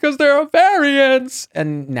really because there are variants.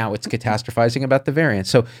 And now it's catastrophizing about the variants.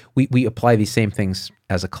 So we apply these same things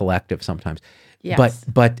as a collective sometimes. Yes.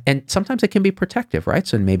 And sometimes it can be protective, right?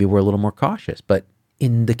 So maybe we're a little more cautious. But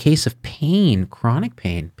in the case of pain, chronic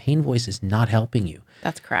pain voice is not helping you.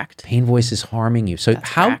 That's correct. Pain voice is harming you. So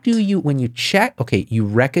how correct. do you, when you check, okay, you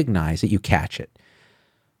recognize it, you catch it.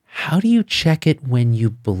 How do you check it when you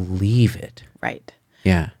believe it? Right.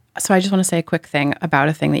 Yeah. So I just want to say a quick thing about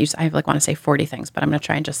a thing that I want to say 40 things, but I'm going to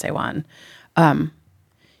try and just say one.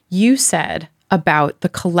 You said about the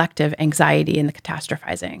collective anxiety and the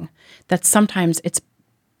catastrophizing, that sometimes its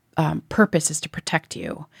purpose is to protect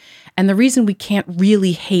you. And the reason we can't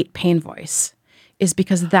really hate pain voice is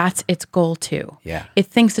because that's its goal too. Yeah. It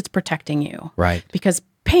thinks it's protecting you. Right. Because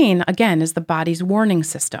pain, again, is the body's warning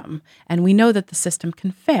system. And we know that the system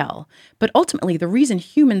can fail. But ultimately, the reason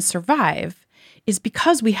humans survive is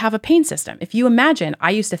because we have a pain system. If you imagine,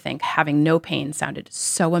 I used to think having no pain sounded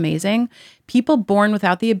so amazing. People born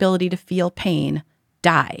without the ability to feel pain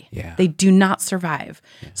die. Yeah. They do not survive.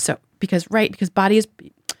 Yeah. So because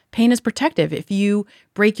pain is protective. If you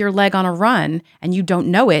break your leg on a run and you don't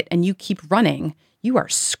know it and you keep running, you are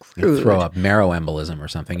screwed. You throw up marrow embolism or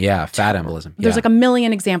something. Yeah, fat embolism. There's like a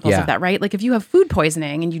million examples Yeah. of that, right? Like if you have food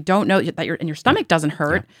poisoning and you don't know that your stomach doesn't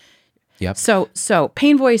hurt. Yep. So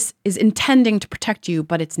pain voice is intending to protect you,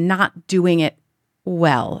 but it's not doing it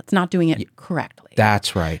well. It's not doing it correctly.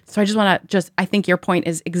 That's right. So I just want to I think your point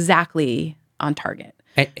is exactly on target.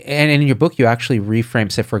 And in your book, you actually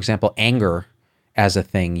reframe, say, for example, anger as a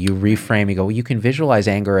thing. You reframe, you go, well, you can visualize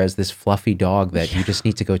anger as this fluffy dog that you just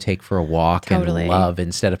need to go take for a walk Totally. and love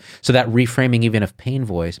instead of, so that reframing even of pain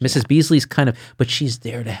voice. Mrs. Beasley's but she's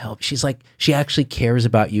there to help. She's like, she actually cares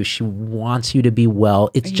about you. She wants you to be well.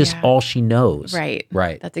 It's just all she knows. Right.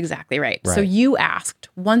 Right. That's exactly right. Right. So you asked,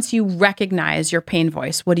 once you recognize your pain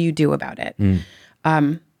voice, what do you do about it?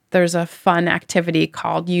 There's a fun activity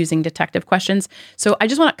called using detective questions. So I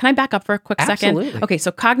just can I back up for a quick Absolutely. second? Okay,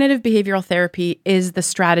 so cognitive behavioral therapy is the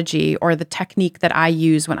strategy or the technique that I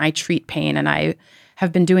use when I treat pain. And I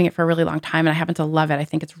have been doing it for a really long time and I happen to love it. I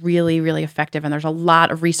think it's really, really effective. And there's a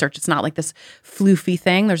lot of research. It's not like this floofy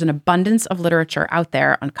thing. There's an abundance of literature out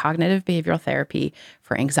there on cognitive behavioral therapy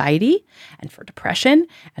for anxiety and for depression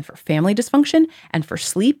and for family dysfunction and for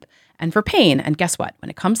sleep and for pain. And guess what? When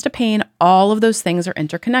it comes to pain, all of those things are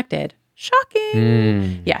interconnected.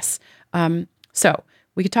 Shocking. Yes. So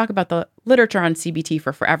we could talk about the literature on CBT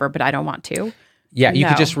for forever, but I don't want to. Yeah, you No.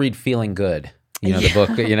 could just read Feeling Good. The book,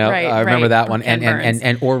 Right, I remember right. that one. Ken Burns.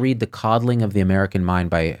 And or read The Coddling of the American Mind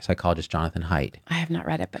by psychologist Jonathan Haidt. I have not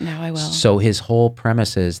read it, but now I will. So his whole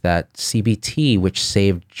premise is that CBT, which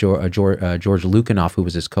saved George Lukianoff, who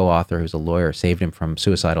was his co-author, who's a lawyer, saved him from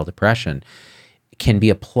suicidal depression, can be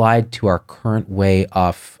applied to our current way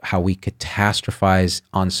of how we catastrophize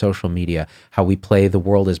on social media, how we play the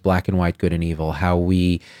world as black and white, good and evil, how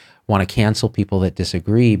we want to cancel people that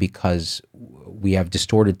disagree because we have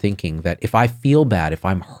distorted thinking that if I feel bad, if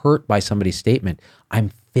I'm hurt by somebody's statement, I'm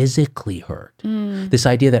physically hurt. This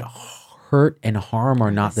idea that hurt and harm are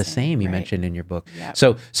not the same, you mentioned in your book. Yep.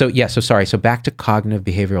 So back to cognitive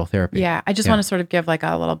behavioral therapy. Yeah, I just want to sort of give like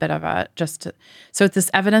a little bit of so it's this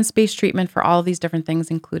evidence-based treatment for all of these different things,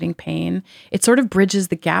 including pain. It sort of bridges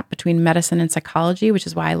the gap between medicine and psychology, which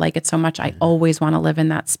is why I like it so much. I always want to live in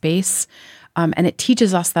that space. And it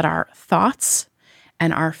teaches us that our thoughts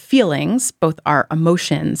and our feelings, both our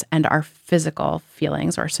emotions and our physical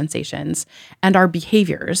feelings or sensations, and our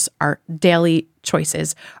behaviors, our daily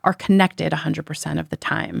choices, are connected 100% of the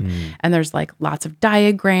time. And there's like lots of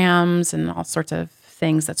diagrams and all sorts of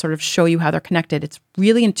things that sort of show you how they're connected. It's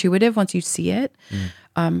really intuitive once you see it,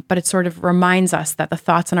 but it sort of reminds us that the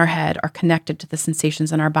thoughts in our head are connected to the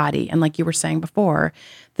sensations in our body. And like you were saying before,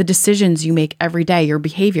 the decisions you make every day, your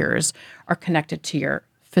behaviors, are connected to your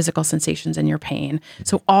physical sensations and your pain.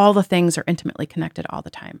 So all the things are intimately connected all the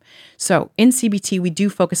time. So in CBT, we do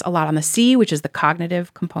focus a lot on the C, which is the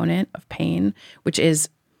cognitive component of pain, which is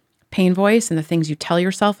pain voice and the things you tell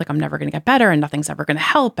yourself, like I'm never going to get better and nothing's ever going to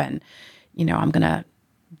help. And, I'm going to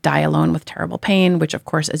die alone with terrible pain, which of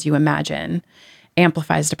course, as you imagine,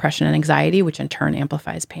 amplifies depression and anxiety, which in turn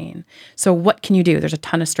amplifies pain. So what can you do? There's a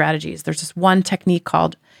ton of strategies. There's this one technique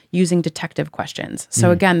called using detective questions.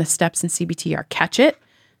 So again, the steps in CBT are catch it.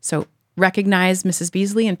 So recognize Mrs.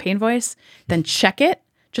 Beasley and pain voice, then check it,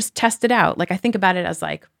 just test it out. Like I think about it as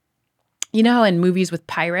like, how in movies with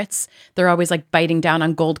pirates, they're always like biting down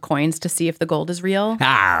on gold coins to see if the gold is real.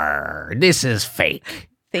 Arr, this is fake.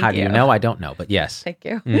 Thank How you. do you know? I don't know, but yes. Thank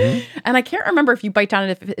you. And I can't remember if you bite down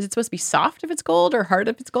it, is it supposed to be soft if it's gold or hard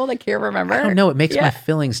if it's gold? I can't remember. I don't know. It makes my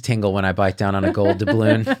fillings tingle when I bite down on a gold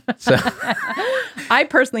doubloon. So I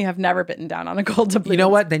personally have never bitten down on a gold doubloon. you know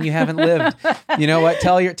what? Then you haven't lived. You know what?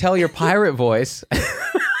 Tell your pirate voice.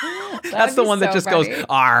 That's the one that so just funny. goes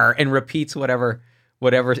 "R" and repeats whatever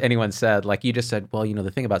anyone said. Like you just said, well,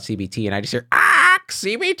 the thing about CBT, and I just hear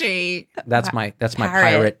CBT. That's my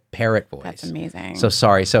parrot voice. That's amazing. So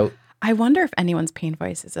sorry. So I wonder if anyone's pain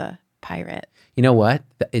voice is a pirate. you know what?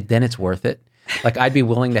 Then it's worth it. Like I'd be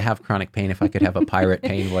willing to have chronic pain if I could have a pirate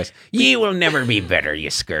pain voice. Ye will never be better, you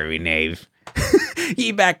scurvy knave.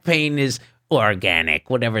 Ye back pain is organic,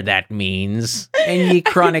 whatever that means. And ye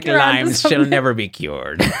chronic you're onto limes shall something. never be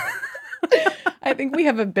cured. I think we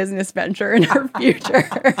have a business venture in our future.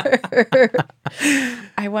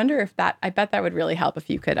 I wonder if I bet that would really help if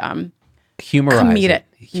you could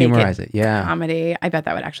Humorize it. Yeah. comedy. I bet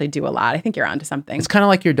that would actually do a lot. I think you're onto something. It's kind of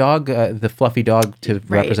like your dog, the fluffy dog to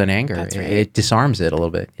represent anger. That's right. It disarms it a little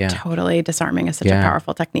bit. Yeah. Totally. Disarming is such a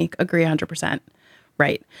powerful technique. Agree 100%.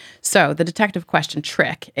 Right. So the detective question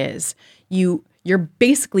trick is you're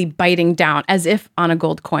basically biting down as if on a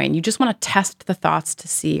gold coin. You just want to test the thoughts to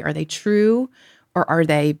see, are they true or are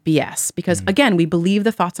they BS? Because again, we believe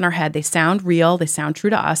the thoughts in our head. They sound real. They sound true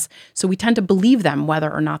to us. So we tend to believe them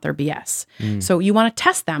whether or not they're BS. So you want to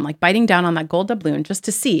test them, like biting down on that gold doubloon just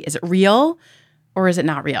to see, is it real or is it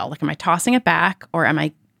not real? Like, am I tossing it back or am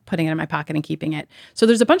I putting it in my pocket and keeping it? So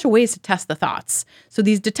there's a bunch of ways to test the thoughts. So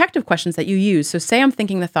these detective questions that you use. So say I'm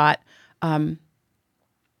thinking the thought,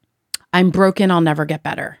 I'm broken, I'll never get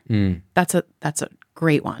better. That's a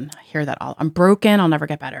great one. I hear that all. I'm broken, I'll never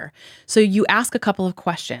get better. So you ask a couple of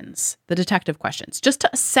questions, the detective questions, just to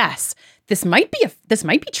assess. This might be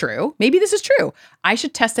true. Maybe this is true. I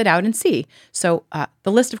should test it out and see. So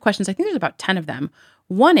the list of questions, I think there's about 10 of them.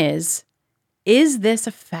 One is this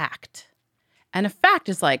a fact? And a fact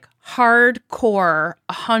is like hardcore,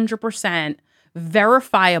 100%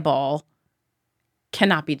 verifiable,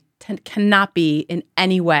 cannot be in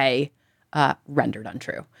any way rendered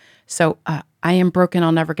untrue. So I am broken,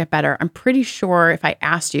 I'll never get better. I'm pretty sure if I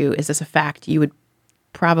asked you, is this a fact? You would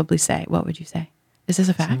probably say, what would you say? Is this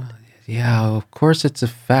a fact? Yeah, of course it's a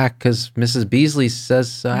fact because Mrs. Beasley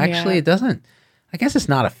says actually it doesn't. I guess it's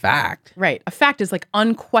not a fact. Right. A fact is like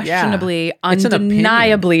unquestionably, It's an opinion.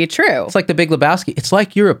 undeniably true. It's like the Big Lebowski. It's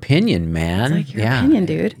like your opinion, man. It's like your opinion,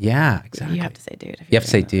 dude. Yeah, exactly. You have to say dude. If You have to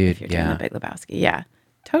say doing dude, if you're doing the Big Lebowski. Yeah,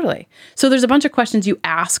 totally. So there's a bunch of questions you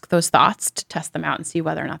ask those thoughts to test them out and see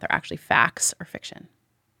whether or not they're actually facts or fiction.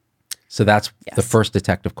 So that's the first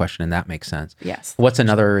detective question, and that makes sense. Yes. What's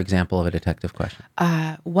another example of a detective question?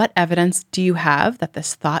 What evidence do you have that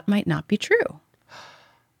this thought might not be true?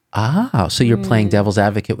 So you're playing devil's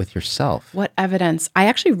advocate with yourself. What evidence? I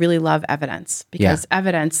actually really love evidence because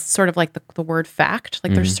evidence, sort of like the word fact,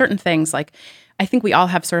 like there's certain things like, I think we all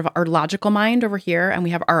have sort of our logical mind over here and we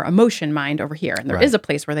have our emotion mind over here. And there is a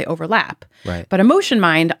place where they overlap. Right. But emotion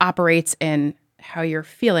mind operates in how you're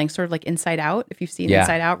feeling, sort of like Inside Out, if you've seen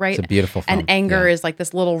Inside Out, right? It's a beautiful film. And anger is like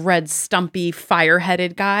this little red, stumpy,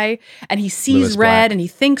 fire-headed guy. And he sees Lewis red Black. and he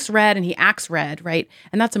thinks red and he acts red, right?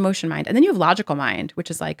 And that's emotion mind. And then you have logical mind, which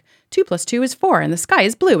is like 2 + 2 is 4 and the sky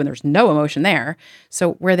is blue and there's no emotion there.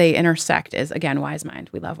 So where they intersect is, again, wise mind.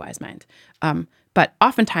 We love wise mind. But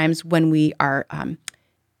oftentimes when we are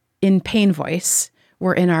in pain voice,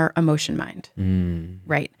 we're in our emotion mind,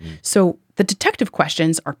 right? So the detective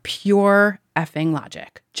questions are pure effing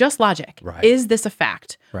logic, just logic. Right. Is this a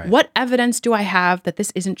fact? Right. What evidence do I have that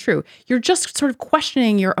this isn't true? You're just sort of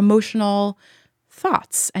questioning your emotional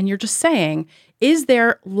thoughts and you're just saying, is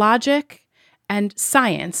there logic and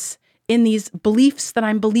science in these beliefs that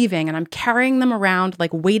I'm believing and I'm carrying them around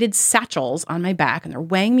like weighted satchels on my back and they're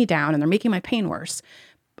weighing me down and they're making my pain worse?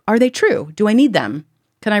 Are they true? Do I need them?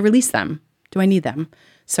 Can I release them? Do I need them?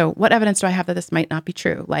 So what evidence do I have that this might not be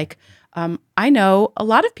true? Like, I know a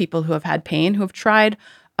lot of people who have had pain who have tried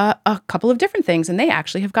a couple of different things and they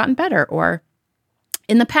actually have gotten better. Or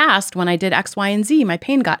in the past, when I did X, Y, and Z, my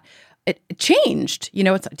pain it changed. You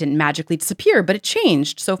know, it didn't magically disappear, but it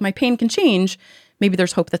changed. So if my pain can change, maybe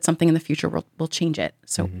there's hope that something in the future will change it.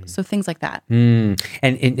 So so things like that. And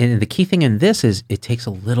the key thing in this is it takes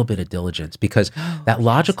a little bit of diligence because that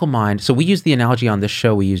logical mind. So we use the analogy on this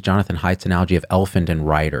show. We use Jonathan Haidt's analogy of elephant and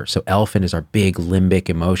rider. So elephant is our big limbic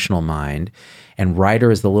emotional mind. And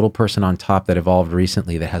rider is the little person on top that evolved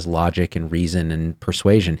recently that has logic and reason and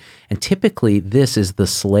persuasion. And typically this is the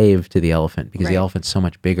slave to the elephant because the elephant's so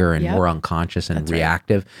much bigger and more unconscious and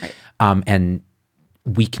reactive. Right. And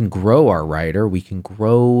we can grow our rider, we can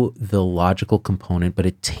grow the logical component, but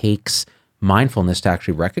it takes mindfulness to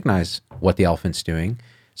actually recognize what the elephant's doing.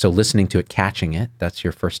 So listening to it, catching it, that's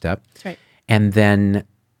your first step. That's right. And then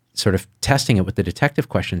sort of testing it with the detective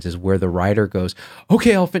questions is where the rider goes,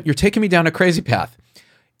 okay, elephant, you're taking me down a crazy path.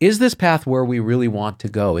 is this path where we really want to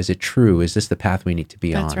go? Is it true? Is this the path we need to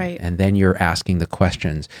be on? That's right. And then you're asking the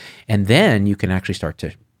questions. And then you can actually start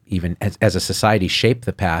to even as a society shape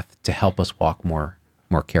the path to help us walk more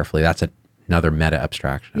carefully. That's another meta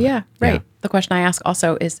abstraction. Yeah, right. The question I ask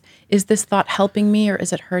also is this thought helping me or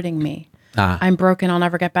is it hurting me? I'm broken, I'll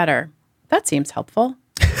never get better. That seems helpful.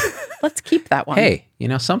 Let's keep that one. Hey,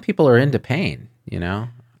 some people are into pain,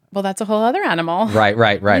 Well, that's a whole other animal. Right.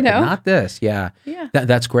 But not this. Yeah. Yeah.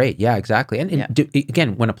 That's great. Yeah, exactly. And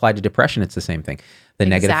again, when applied to depression, it's the same thing. The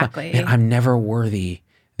negative. Exactly. Man, I'm never worthy.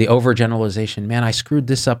 The overgeneralization. Man, I screwed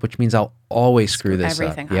this up, which means I'll always screw this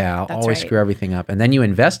everything up. up. Yeah, I'll That's always right. screw everything up. And then you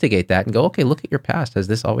investigate that and go, okay, look at your past. Has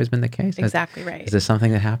this always been the case? Exactly right. Is this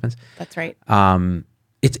something that happens? That's right.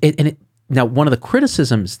 Now, one of the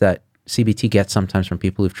criticisms that CBT gets sometimes from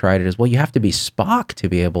people who've tried it is, well, you have to be Spock to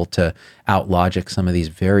be able to out-logic some of these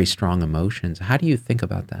very strong emotions. How do you think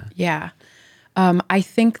about that? Yeah. I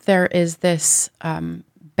think there is this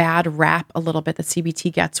bad rap a little bit that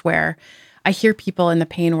CBT gets where I hear people in the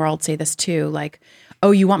pain world say this too, like, oh,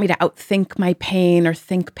 you want me to outthink my pain or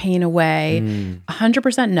think pain away?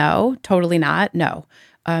 100% no, totally not, no.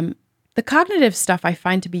 The cognitive stuff I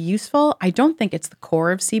find to be useful. I don't think it's the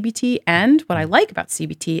core of CBT. And what I like about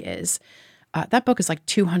CBT is that book is like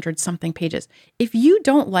 200 something pages. If you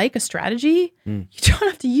don't like a strategy, you don't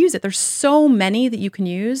have to use it. There's so many that you can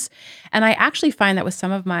use. And I actually find that with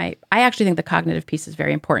I actually think the cognitive piece is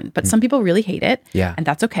very important, but some people really hate it. Yeah. And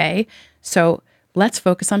that's okay. So let's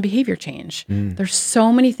focus on behavior change. There's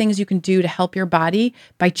so many things you can do to help your body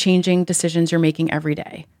by changing decisions you're making every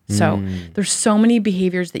day. So there's so many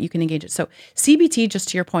behaviors that you can engage in. So CBT, just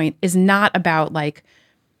to your point, is not about like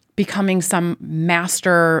becoming some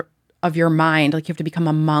master of your mind. Like you have to become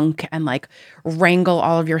a monk and like wrangle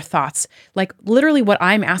all of your thoughts. Like literally what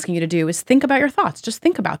I'm asking you to do is think about your thoughts. Just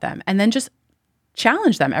think about them and then just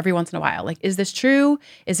challenge them every once in a while. Like, is this true?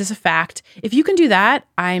 Is this a fact? If you can do that,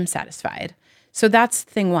 I'm satisfied. So that's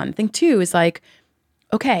thing one. Thing two is like,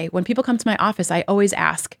 okay, when people come to my office, I always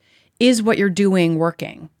ask, is what you're doing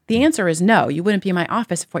working? The answer is no. You wouldn't be in my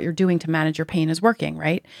office if what you're doing to manage your pain is working,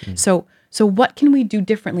 right? So what can we do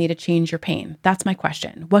differently to change your pain? That's my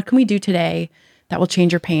question. What can we do today that will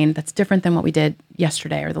change your pain that's different than what we did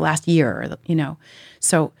yesterday or the last year, or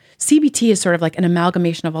So CBT is sort of like an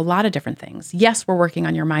amalgamation of a lot of different things. Yes, we're working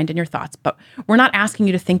on your mind and your thoughts, but we're not asking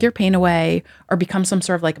you to think your pain away or become some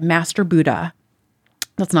sort of like master Buddha.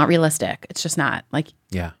 That's not realistic. It's just not like.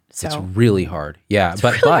 Yeah. So it's really hard. Yeah. It's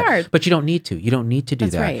really hard. But you don't need to. You don't need to do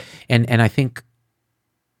That's that. right. And I think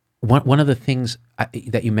one of the things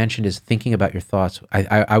that you mentioned is thinking about your thoughts.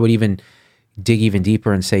 I would even dig even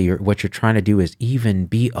deeper and say what you're trying to do is even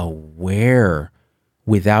be aware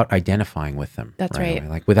without identifying with them. That's right. away.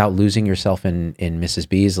 Like without losing yourself in Mrs.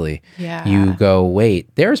 Beasley. Yeah. You go,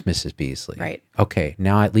 wait, there's Mrs. Beasley. Right. Okay,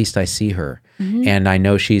 now at least I see her. And I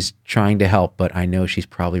know she's trying to help, but I know she's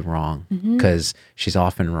probably wrong because she's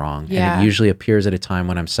often wrong. Yeah. And it usually appears at a time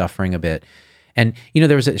when I'm suffering a bit. And,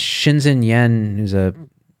 there was a Shinzen Yen, who's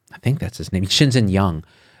I think that's his name, Shinzen Young,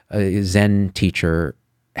 a Zen teacher,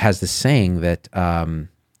 has this saying that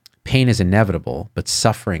pain is inevitable, but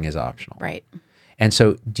suffering is optional. Right. And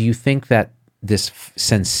so do you think that this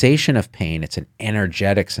sensation of pain, it's an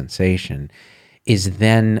energetic sensation, is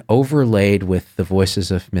then overlaid with the voices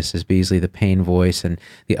of Mrs. Beasley, the pain voice, and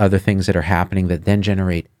the other things that are happening that then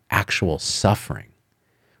generate actual suffering,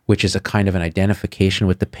 which is a kind of an identification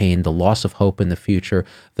with the pain, the loss of hope in the future,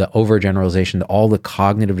 the overgeneralization, all the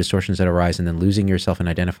cognitive distortions that arise, and then losing yourself and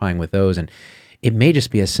identifying with those. And it may just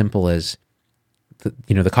be as simple as,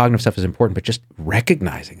 the cognitive stuff is important, but just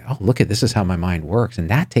recognizing, oh, look this is how my mind works. And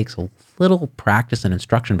that takes a little practice and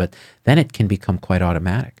instruction, but then it can become quite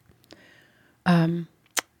automatic.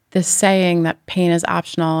 This saying that pain is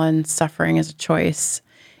optional and suffering is a choice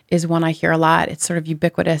is one I hear a lot. It's sort of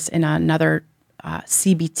ubiquitous in another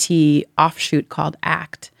CBT offshoot called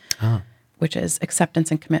ACT, which is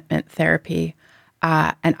acceptance and commitment therapy.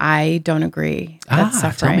 And I don't agree that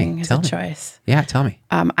suffering is a choice. Yeah, tell me.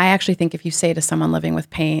 I actually think if you say to someone living with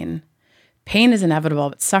pain is inevitable,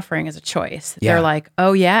 but suffering is a choice. Yeah. They're like,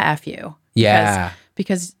 oh yeah, F you. Yeah.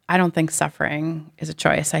 Because I don't think suffering is a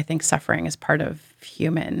choice. I think suffering is part of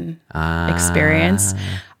human experience.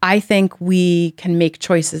 I think we can make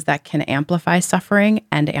choices that can amplify suffering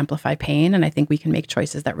and amplify pain. And I think we can make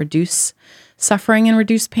choices that reduce suffering and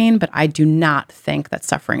reduce pain. But I do not think that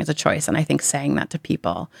suffering is a choice. And I think saying that to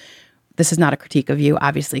people, this is not a critique of you,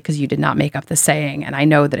 obviously, because you did not make up the saying. And I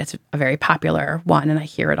know that it's a very popular one and I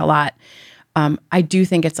hear it a lot. I do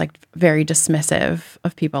think it's like very dismissive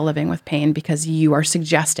of people living with pain because you are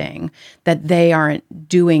suggesting that they aren't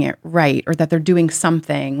doing it right or that they're doing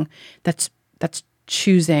something that's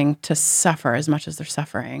choosing to suffer as much as they're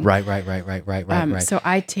suffering. Right. So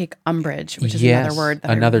I take umbrage, which is another word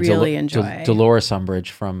that I really enjoy. Dolores Umbridge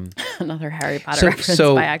from another Harry Potter reference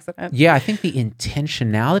by accident. Yeah, I think the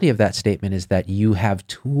intentionality of that statement is that you have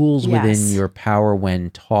tools within your power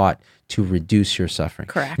when taught to reduce your suffering.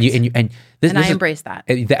 Correct. And I embrace that.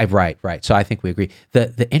 Right. So I think we agree.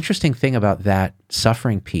 The interesting thing about that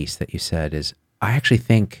suffering piece that you said is I actually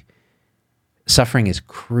think suffering is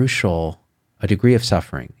crucial. A degree of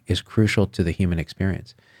suffering is crucial to the human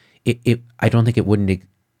experience. I don't think it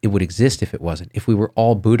would exist if it wasn't. If we were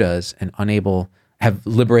all Buddhas and have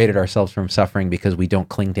liberated ourselves from suffering because we don't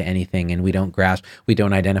cling to anything and we don't grasp, we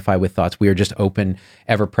don't identify with thoughts, we are just open,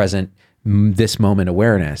 ever present, this moment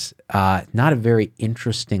awareness. Not a very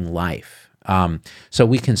interesting life. So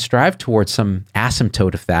we can strive towards some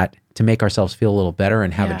asymptote of that to make ourselves feel a little better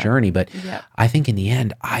and have a journey. But I think in the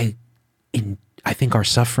end, I think our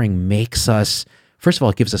suffering makes us, first of all,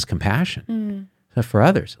 it gives us compassion for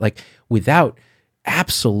others. Like without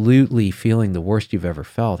absolutely feeling the worst you've ever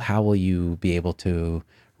felt, how will you be able to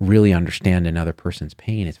really understand another person's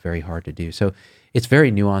pain? It's very hard to do. So it's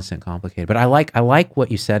very nuanced and complicated. But I like what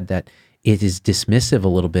you said, that it is dismissive a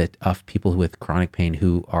little bit of people with chronic pain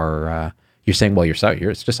who are, you're saying, well,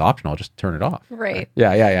 it's just optional, just turn it off. Right.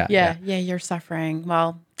 Yeah, you're suffering.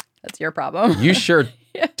 Well, that's your problem. You sure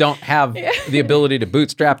don't have the ability to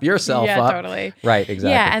bootstrap yourself up. Yeah, totally. Right,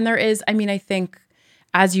 exactly. Yeah, and there is, I think,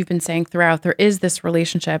 as you've been saying throughout, there is this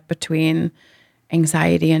relationship between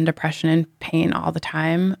anxiety and depression and pain all the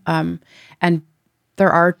time. And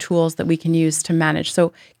there are tools that we can use to manage.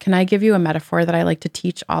 So can I give you a metaphor that I like to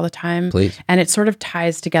teach all the time? Please. And it sort of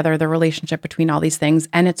ties together the relationship between all these things.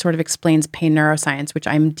 And it sort of explains pain neuroscience, which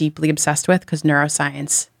I'm deeply obsessed with because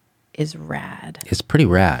neuroscience is rad. It's pretty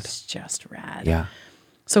rad. It's just rad. Yeah.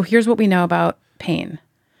 So here's what we know about pain.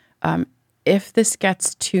 If this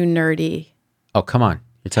gets too nerdy. Oh, come on.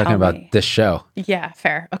 You're talking about this show. Yeah,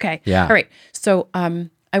 fair. Okay. Yeah. All right. So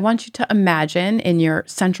I want you to imagine in your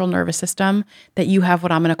central nervous system that you have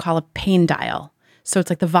what I'm going to call a pain dial. So it's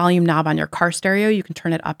like the volume knob on your car stereo. You can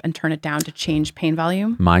turn it up and turn it down to change pain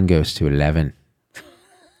volume. Mine goes to 11.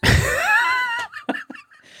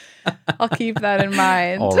 I'll keep that in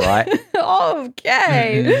mind. All right.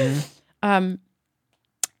 Okay.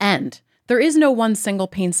 And there is no one single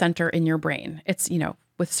pain center in your brain. It's,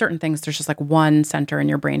 with certain things, there's just like one center in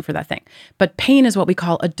your brain for that thing. But pain is what we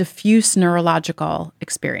call a diffuse neurological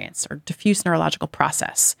experience or diffuse neurological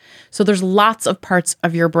process. So there's lots of parts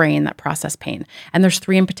of your brain that process pain. And there's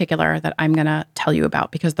 3 in particular that I'm going to tell you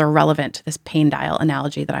about because they're relevant to this pain dial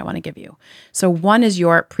analogy that I want to give you. So one is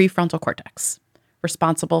your prefrontal cortex,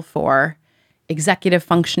 responsible for executive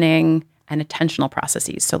functioning and attentional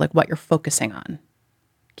processes. So like what you're focusing on.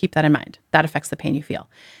 Keep that in mind. That affects the pain you feel.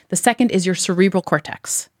 The second is your cerebral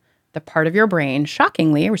cortex, the part of your brain,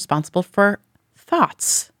 shockingly, responsible for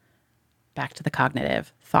thoughts. Back to the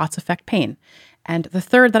cognitive. Thoughts affect pain. And the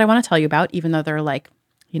third that I want to tell you about, even though they're like,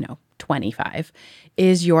 25,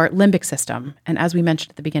 is your limbic system. And as we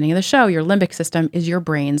mentioned at the beginning of the show, your limbic system is your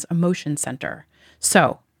brain's emotion center.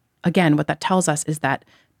 So again, what that tells us is that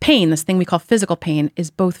pain, this thing we call physical pain, is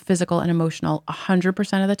both physical and emotional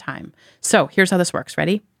 100% of the time. So here's how this works.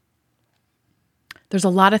 Ready? There's a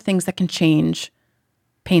lot of things that can change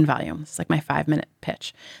pain volume. It's like my 5-minute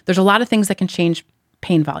pitch. There's a lot of things that can change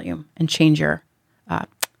pain volume and change your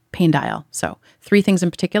pain dial. So 3 things in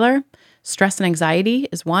particular. Stress and anxiety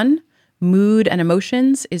is 1. Mood and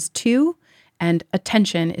emotions is 2. And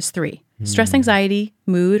attention is 3. Stress, anxiety,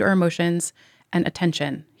 mood or emotions, and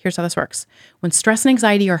attention. Here's how this works. When stress and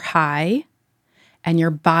anxiety are high and your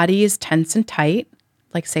body is tense and tight,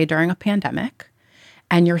 like say during a pandemic,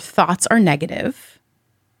 and your thoughts are negative,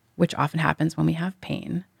 which often happens when we have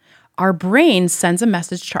pain, our brain sends a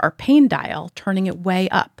message to our pain dial, turning it way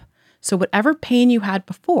up. So whatever pain you had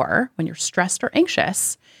before, when you're stressed or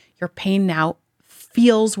anxious, your pain now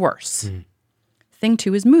feels worse. Thing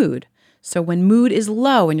 2 is mood. So when mood is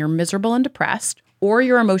low and you're miserable and depressed, or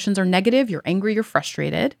your emotions are negative, you're angry, you're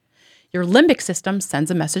frustrated, your limbic system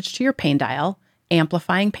sends a message to your pain dial,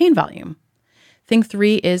 amplifying pain volume. Thing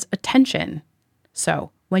 3 is attention.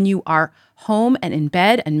 So when you are home and in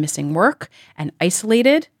bed and missing work and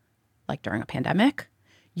isolated, like during a pandemic,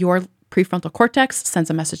 your prefrontal cortex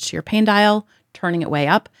sends a message to your pain dial, turning it way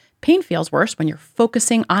up. Pain feels worse when you're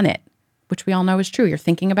focusing on it, which we all know is true. You're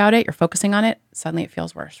thinking about it, you're focusing on it, suddenly it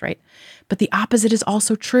feels worse, right? But the opposite is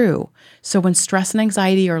also true. So when stress and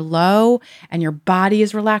anxiety are low and your body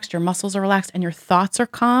is relaxed, your muscles are relaxed, and your thoughts are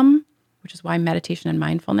calm, which is why meditation and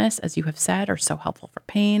mindfulness, as you have said, are so helpful for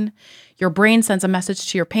pain. Your brain sends a message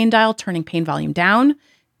to your pain dial, turning pain volume down.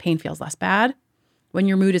 Pain feels less bad. When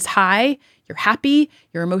your mood is high, you're happy,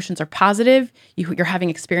 your emotions are positive, you're having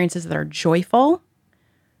experiences that are joyful.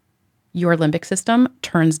 Your limbic system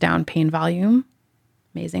turns down pain volume,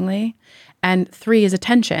 amazingly. And 3 is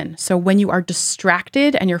attention. So when you are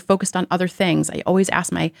distracted and you're focused on other things, I always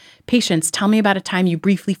ask my patients, tell me about a time you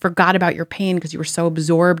briefly forgot about your pain because you were so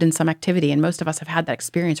absorbed in some activity. And most of us have had that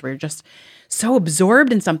experience where you're just so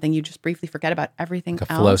absorbed in something, you just briefly forget about everything Like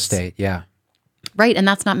a else. flow state, yeah. Right. And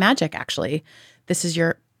that's not magic, actually. This is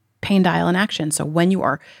your pain dial in action. So when you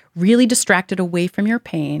are really distracted away from your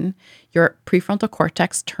pain, your prefrontal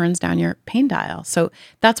cortex turns down your pain dial. So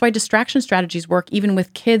that's why distraction strategies work even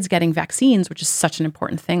with kids getting vaccines, which is such an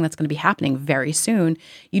important thing that's going to be happening very soon.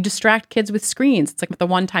 You distract kids with screens. It's like the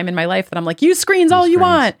one time in my life that I'm like, use screens all you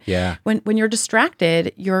want. Yeah. When you're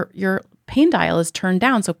distracted, your pain dial is turned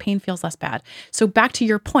down, so pain feels less bad. So back to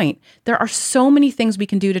your point, there are so many things we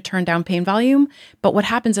can do to turn down pain volume, but what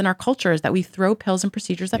happens in our culture is that we throw pills and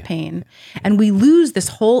procedures at pain, and we lose this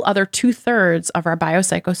whole other 2/3 of our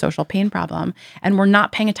biopsychosocial pain problem, and we're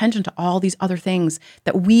not paying attention to all these other things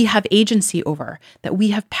that we have agency over, that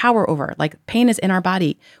we have power over. Like pain is in our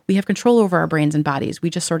body. We have control over our brains and bodies. We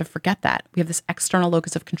just sort of forget that. We have this external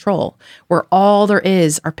locus of control where all there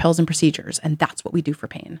is are pills and procedures, and that's what we do for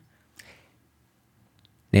pain.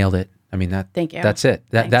 Nailed it. I mean, Thank you. That's it.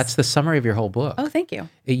 Thanks. That's the summary of your whole book. Oh, thank you.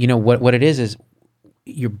 You know, what it is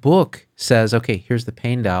your book says, okay, here's the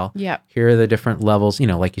pain dial. Yeah. Here are the different levels, you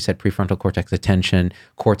know, like you said, prefrontal cortex attention,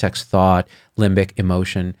 cortex thought, limbic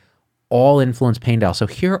emotion, all influence pain dial. So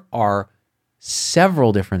here are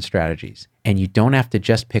several different strategies, and you don't have to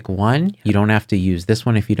just pick one. Yep. You don't have to use this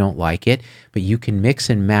one if you don't like it, but you can mix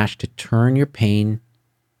and match to turn your pain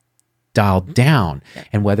dialed down. Yep.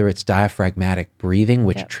 And whether it's diaphragmatic breathing,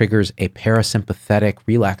 which triggers a parasympathetic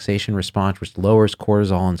relaxation response, which lowers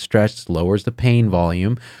cortisol and stress, lowers the pain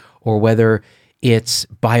volume, or whether it's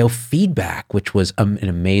biofeedback, which was an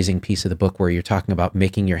amazing piece of the book where you're talking about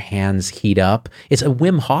making your hands heat up. It's a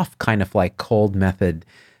Wim Hof kind of like cold method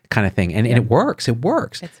kind of thing. And it works. It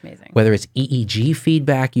works. It's amazing. Whether it's EEG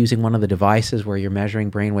feedback using one of the devices where you're measuring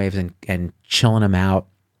brain waves and chilling them out.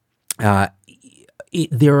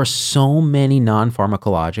 There are so many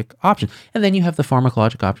non-pharmacologic options. And then you have the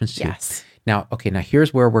pharmacologic options too. Yes. Now,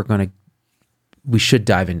 here's where we should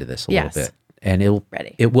dive into this a little bit. And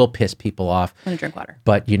it will piss people off. I'm going to drink water.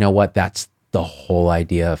 But you know what? That's the whole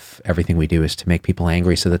idea of everything we do is to make people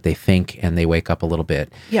angry so that they think and they wake up a little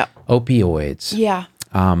bit. Yeah. Opioids. Yeah.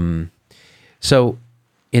 So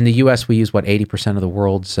in the U.S., we use 80% of the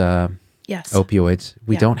world's opioids.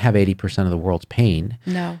 We don't have 80% of the world's pain.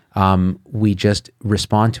 No. We just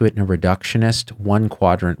respond to it in a reductionist one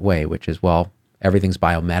quadrant way, which is, everything's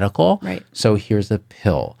biomedical. Right. So here's the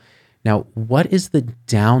pill. Now, what is the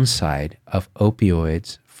downside of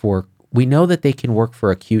opioids we know that they can work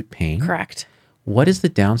for acute pain. Correct. What is the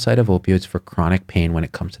downside of opioids for chronic pain when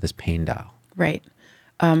it comes to this pain dial? Right.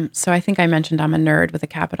 So I think I mentioned I'm a nerd with a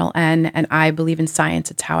capital N, and I believe in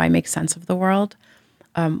science. It's how I make sense of the world.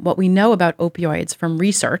 What we know about opioids from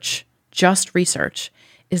research, just research,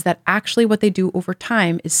 is that actually what they do over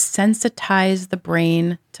time is sensitize the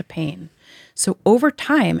brain to pain. So over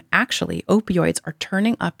time, actually, opioids are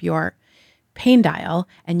turning up your pain dial,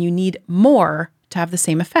 and you need more to have the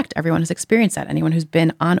same effect. Everyone has experienced that. Anyone who's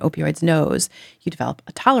been on opioids knows you develop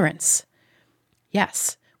a tolerance.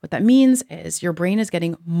 Yes. What that means is your brain is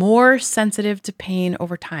getting more sensitive to pain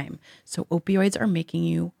over time. So opioids are making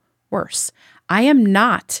you worse. I am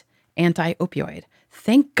not anti-opioid.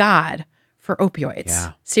 Thank God for opioids.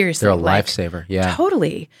 Yeah. Seriously. They're a lifesaver. Yeah.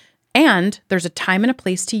 Totally. And there's a time and a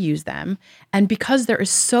place to use them. And because there is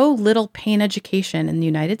so little pain education in the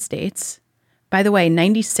United States, by the way,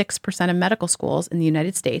 96% of medical schools in the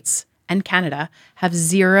United States and Canada have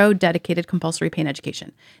zero dedicated compulsory pain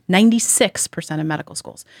education. 96% of medical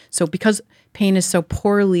schools. So because pain is so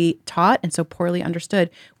poorly taught and so poorly understood,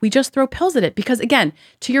 we just throw pills at it. Because again,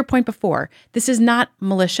 to your point before, this is not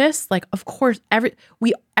malicious. Like, of course,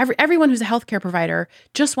 everyone who's a healthcare provider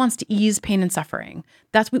just wants to ease pain and suffering.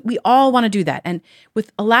 We all want to do that. And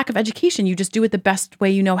with a lack of education, you just do it the best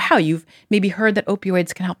way you know how. You've maybe heard that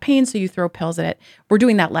opioids can help pain, so you throw pills at it. We're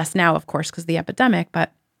doing that less now, of course, because of the epidemic,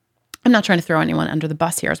 but I'm not trying to throw anyone under the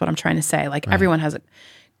bus here is what I'm trying to say. Like everyone has a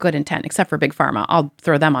good intent, except for Big Pharma. I'll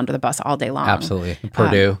throw them under the bus all day long. Absolutely.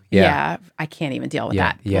 Purdue. Yeah. I can't even deal with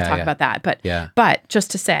Yeah, that. yeah, We'll talk yeah. about that. But Yeah. but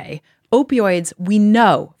just to say, opioids, we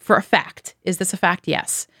know for a fact. Is this a fact?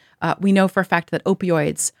 Yes. We know for a fact that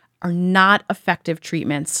opioids are not effective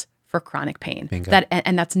treatments for chronic pain. Bingo.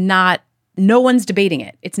 And that's not. No one's debating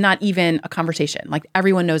it. It's not even a conversation. Like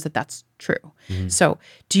everyone knows that that's true. So,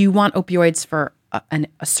 do you want opioids for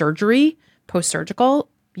a surgery, post-surgical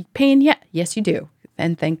pain? Yeah, yes, you do.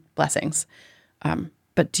 And thank blessings.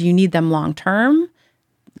 But do you need them long term?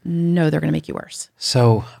 No, they're going to make you worse.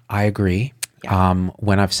 So I agree. Yeah.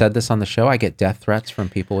 When I've said this on the show, I get death threats from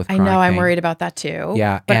people with I chronic know I'm pain. worried about that too.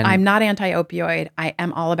 Yeah, But and- I'm not anti-opioid. I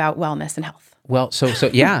am all about wellness and health. Well, so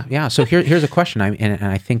yeah. So here's a question. And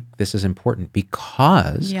I think this is important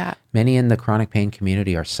because Yeah. many in the chronic pain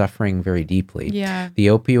community are suffering very deeply. Yeah. The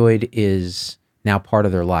opioid is now part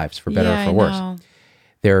of their lives, for better or for worse. Know.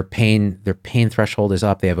 Their pain threshold is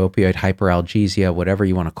up. They have opioid hyperalgesia, whatever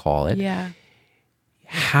you want to call it. Yeah.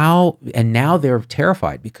 And now they're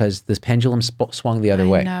terrified because this pendulum swung the other I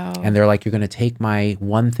way. know. And they're like, you're going to take my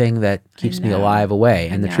one thing that keeps me know. alive away.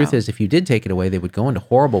 And I the truth know. is, if you did take it away, they would go into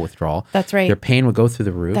horrible withdrawal. That's right. Their pain would go through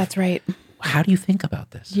the roof. That's right. How do you think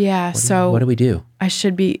about this? Yeah. What do we do? I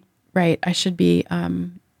should be right. I should be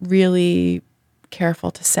really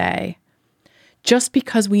careful to say, just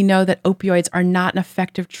because we know that opioids are not an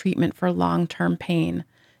effective treatment for long-term pain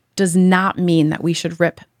does not mean that we should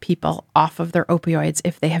rip people off of their opioids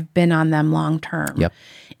if they have been on them long-term. Yep.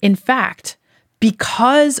 In fact,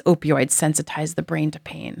 because opioids sensitize the brain to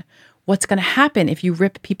pain, what's going to happen if you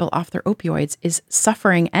rip people off their opioids is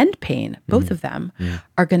suffering and pain, both of them,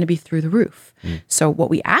 are going to be through the roof. So what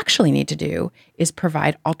we actually need to do is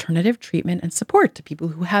provide alternative treatment and support to people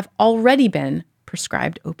who have already been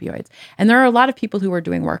prescribed opioids. And there are a lot of people who are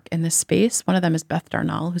doing work in this space. One of them is Beth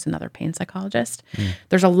Darnall, who's another pain psychologist.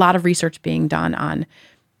 There's a lot of research being done on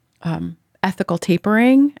ethical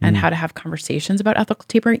tapering and how to have conversations about ethical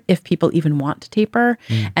tapering if people even want to taper,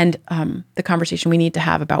 and the conversation we need to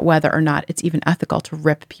have about whether or not it's even ethical to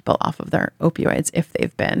rip people off of their opioids if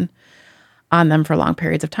they've been on them for long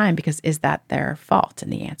periods of time, because is that their fault?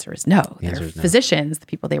 And the answer is no. The answer They're is no. physicians, the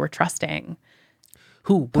people they were trusting.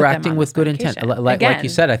 Who Put were them acting on with this good intent. medication. Like you Again.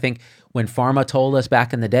 said, I think when pharma told us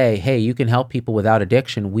back in the day, hey, you can help people without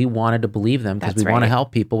addiction, we wanted to believe them because That's we want to right.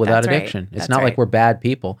 help people without That's right. addiction. It's That's not like right. we're bad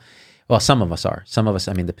people. Well, some of us are. Some of us,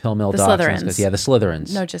 I mean, the pill mill The docs. Slytherins. Yeah, the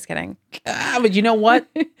Slytherins. No, just kidding. But you know what?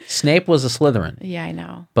 Snape was a Slytherin. Yeah, I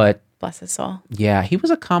know. But Bless his soul. yeah, he was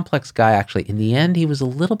a complex guy, actually. In the end, he was a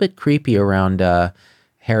little bit creepy around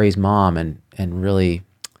Harry's mom, and really,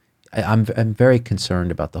 I'm very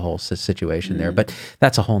concerned about the whole situation there. But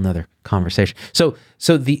that's a whole nother conversation. So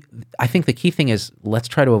I think the key thing is let's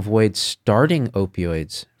try to avoid starting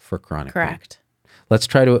opioids for chronic pain. Correct. Let's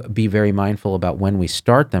try to be very mindful about when we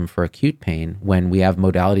start them for acute pain, when we have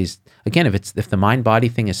modalities. Again, if the mind-body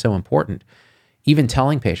thing is so important, even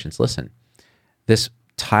telling patients, listen, this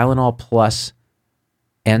Tylenol plus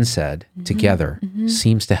NSAID together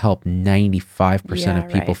seems to help 95% Yeah, of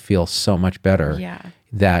people right. feel so much better Yeah.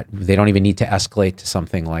 that they don't even need to escalate to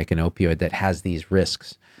something like an opioid that has these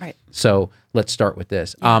risks. Right. So let's start with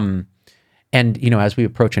this. And, as we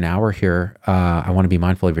approach an hour here, I want to be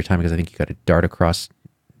mindful of your time because I think you got to dart across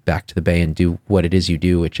back to the bay and do what it is you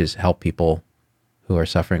do, which is help people who are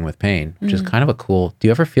suffering with pain, which is kind of a cool. Do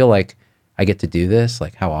you ever feel like I get to do this?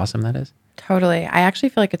 Like how awesome that is? Totally. I actually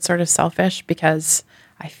feel like it's sort of selfish because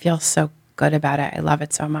I feel so good about it. I love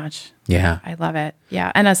it so much. Yeah. I love it.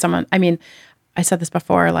 Yeah. And as someone, I mean, I said this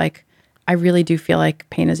before, like, I really do feel like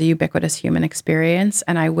pain is a ubiquitous human experience.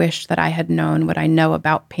 And I wish that I had known what I know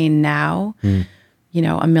about pain now.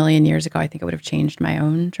 A million years ago, I think it would have changed my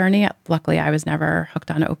own journey. Luckily, I was never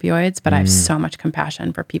hooked on opioids, but I have so much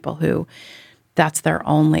compassion for people who that's their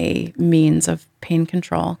only means of pain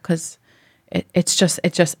control, because it's just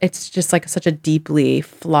like such a deeply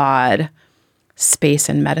flawed space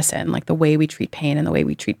in medicine, like the way we treat pain and the way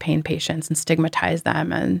we treat pain patients and stigmatize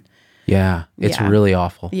them. And Yeah. It's Yeah. really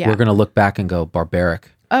awful. Yeah. We're going to look back and go barbaric.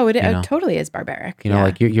 it know. totally is barbaric. You know,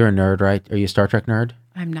 like you're a nerd, right? Are you a Star Trek nerd?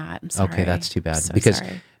 I'm not. I'm sorry. Okay, that's too bad. So because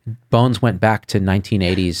sorry. Bones went back to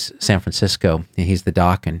 1980s San Francisco, and he's the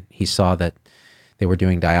doc, and he saw that they were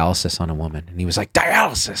doing dialysis on a woman, and he was like,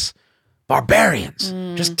 "Dialysis, barbarians!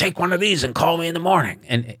 Just take one of these and call me in the morning."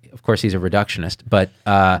 And of course, he's a reductionist, but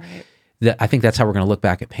I think that's how we're going to look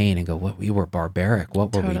back at pain and go, "What we were barbaric.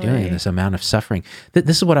 What were we doing? Totally. This amount of suffering."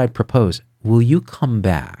 This is what I'd propose. Will you come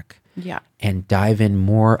back Yeah. and dive in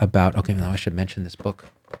more about? Okay, now I should mention this book.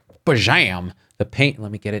 Bajam! The pain.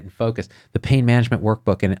 Let me get it in focus. The Pain Management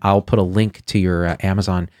Workbook, and I'll put a link to your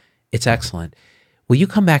Amazon. It's excellent. will you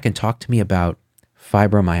come back and talk to me about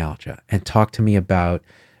fibromyalgia and talk to me about,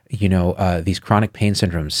 these chronic pain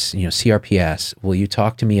syndromes, CRPS? Will you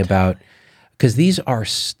talk to me about, because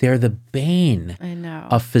they're the bane I know.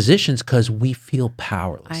 of physicians because we feel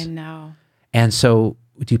powerless. I know. And so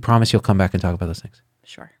do you promise you'll come back and talk about those things?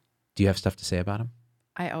 Sure. Do you have stuff to say about them?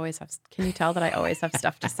 I always have. Can you tell that I always have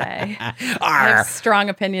stuff to say? I Arr. have strong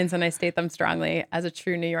opinions and I state them strongly as a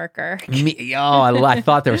true New Yorker. I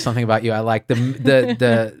thought there was something about you. I like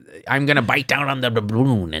the I'm going to bite down on the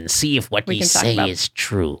doubloon and see if what We you can talk say about is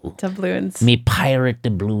true. Doubloons. Me pirate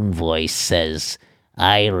doubloon voice says,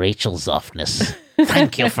 I, Rachel Zoffness,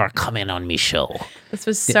 thank you for coming on me show. This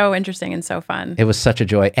was so interesting and so fun. It was such a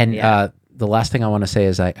joy. And Yeah. the last thing I want to say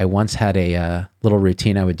is I once had a little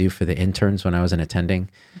routine I would do for the interns when I was an attending.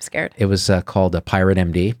 I'm scared. It was called a Pirate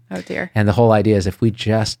MD. Oh dear. And the whole idea is if we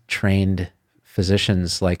just trained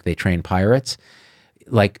physicians like they train pirates,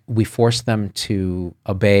 like we forced them to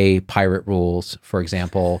obey pirate rules. For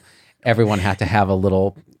example, everyone had to have a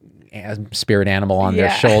little spirit animal on their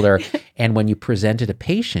Yeah. shoulder. And when you presented a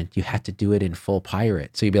patient, you had to do it in full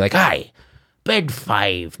pirate. So you'd be like, Hi, bed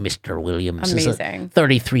 5, Mr. Williams. Is a Amazing.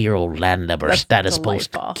 33-year-old landlubber That's status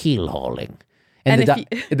post delightful. keel hauling. and And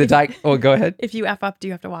oh, go ahead. If you F up, do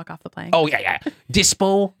you have to walk off the plank? Oh, yeah.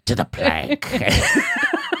 Dispo to the plank.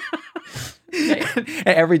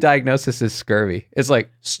 Every diagnosis is scurvy. It's like,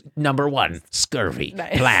 Number 1, scurvy.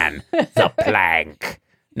 Nice. Plan, the plank.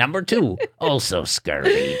 Number 2, also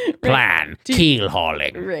scurvy. Plan, keel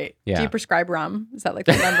hauling. Right. Yeah. Do you prescribe rum? Is that like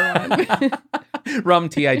the number one? rum,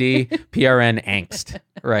 TID, PRN, angst,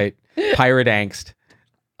 right? Pirate angst.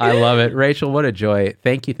 I love it. Rachel, what a joy.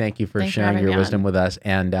 Thank you for Thanks for sharing having your me wisdom on. with us,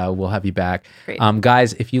 and we'll have you back. Great.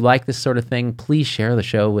 Guys, if you like this sort of thing, please share the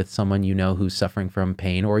show with someone you know who's suffering from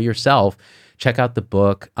pain or yourself. Check out the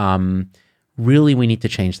book. Really, we need to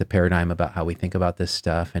change the paradigm about how we think about this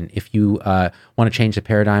stuff. And if you want to change the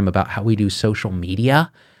paradigm about how we do social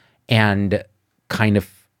media and kind of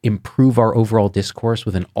improve our overall discourse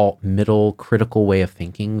with an alt-middle critical way of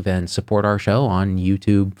thinking, then support our show on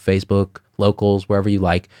YouTube, Facebook, locals, wherever you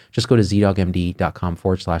like. Just go to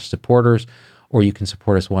zdogmd.com/supporters, or you can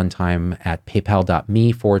support us one time at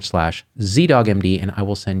paypal.me/zdogmd, and I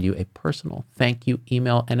will send you a personal thank you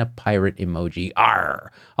email and a pirate emoji.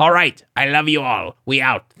 Arr. All right. I love you all. We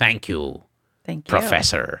out. Thank you, Thank you.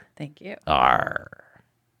 Professor. Thank you. Arr.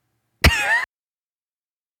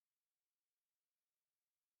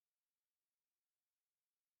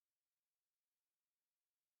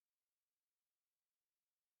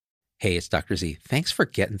 Hey, it's Dr. Z. Thanks for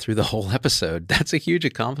getting through the whole episode. That's a huge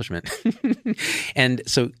accomplishment. And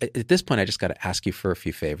so at this point, I just got to ask you for a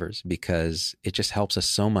few favors because it just helps us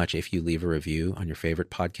so much if you leave a review on your favorite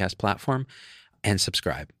podcast platform and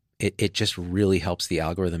subscribe. It just really helps the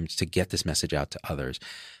algorithms to get this message out to others.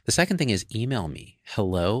 The second thing is email me,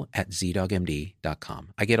 hello@zdogmd.com.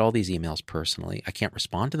 I get all these emails personally. I can't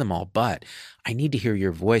respond to them all, but I need to hear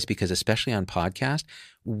your voice because especially on podcast,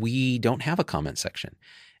 we don't have a comment section.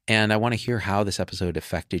 And I want to hear how this episode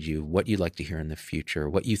affected you, what you'd like to hear in the future,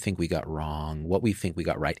 what you think we got wrong, what we think we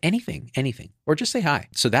got right, anything, or just say hi.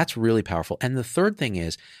 So that's really powerful. And the third thing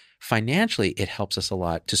is financially, it helps us a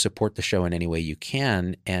lot to support the show in any way you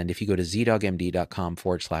can. And if you go to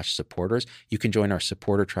zdogmd.com/supporters, you can join our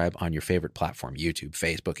supporter tribe on your favorite platform, YouTube,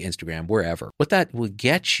 Facebook, Instagram, wherever. What that will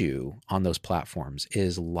get you on those platforms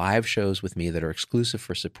is live shows with me that are exclusive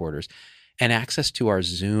for supporters and access to our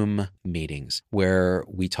Zoom meetings where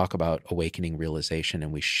we talk about awakening realization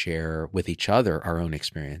and we share with each other our own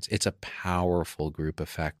experience. It's a powerful group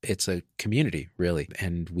effect. It's a community, really.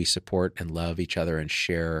 And we support and love each other and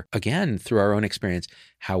share, again, through our own experience,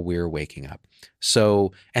 how we're waking up.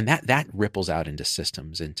 So, and that ripples out into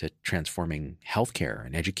systems, into transforming healthcare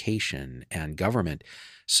and education and government.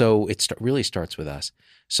 So it really starts with us.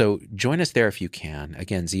 So join us there if you can.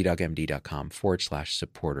 Again,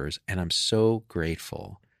 zdogmd.com/supporters. And I'm so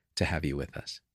grateful to have you with us.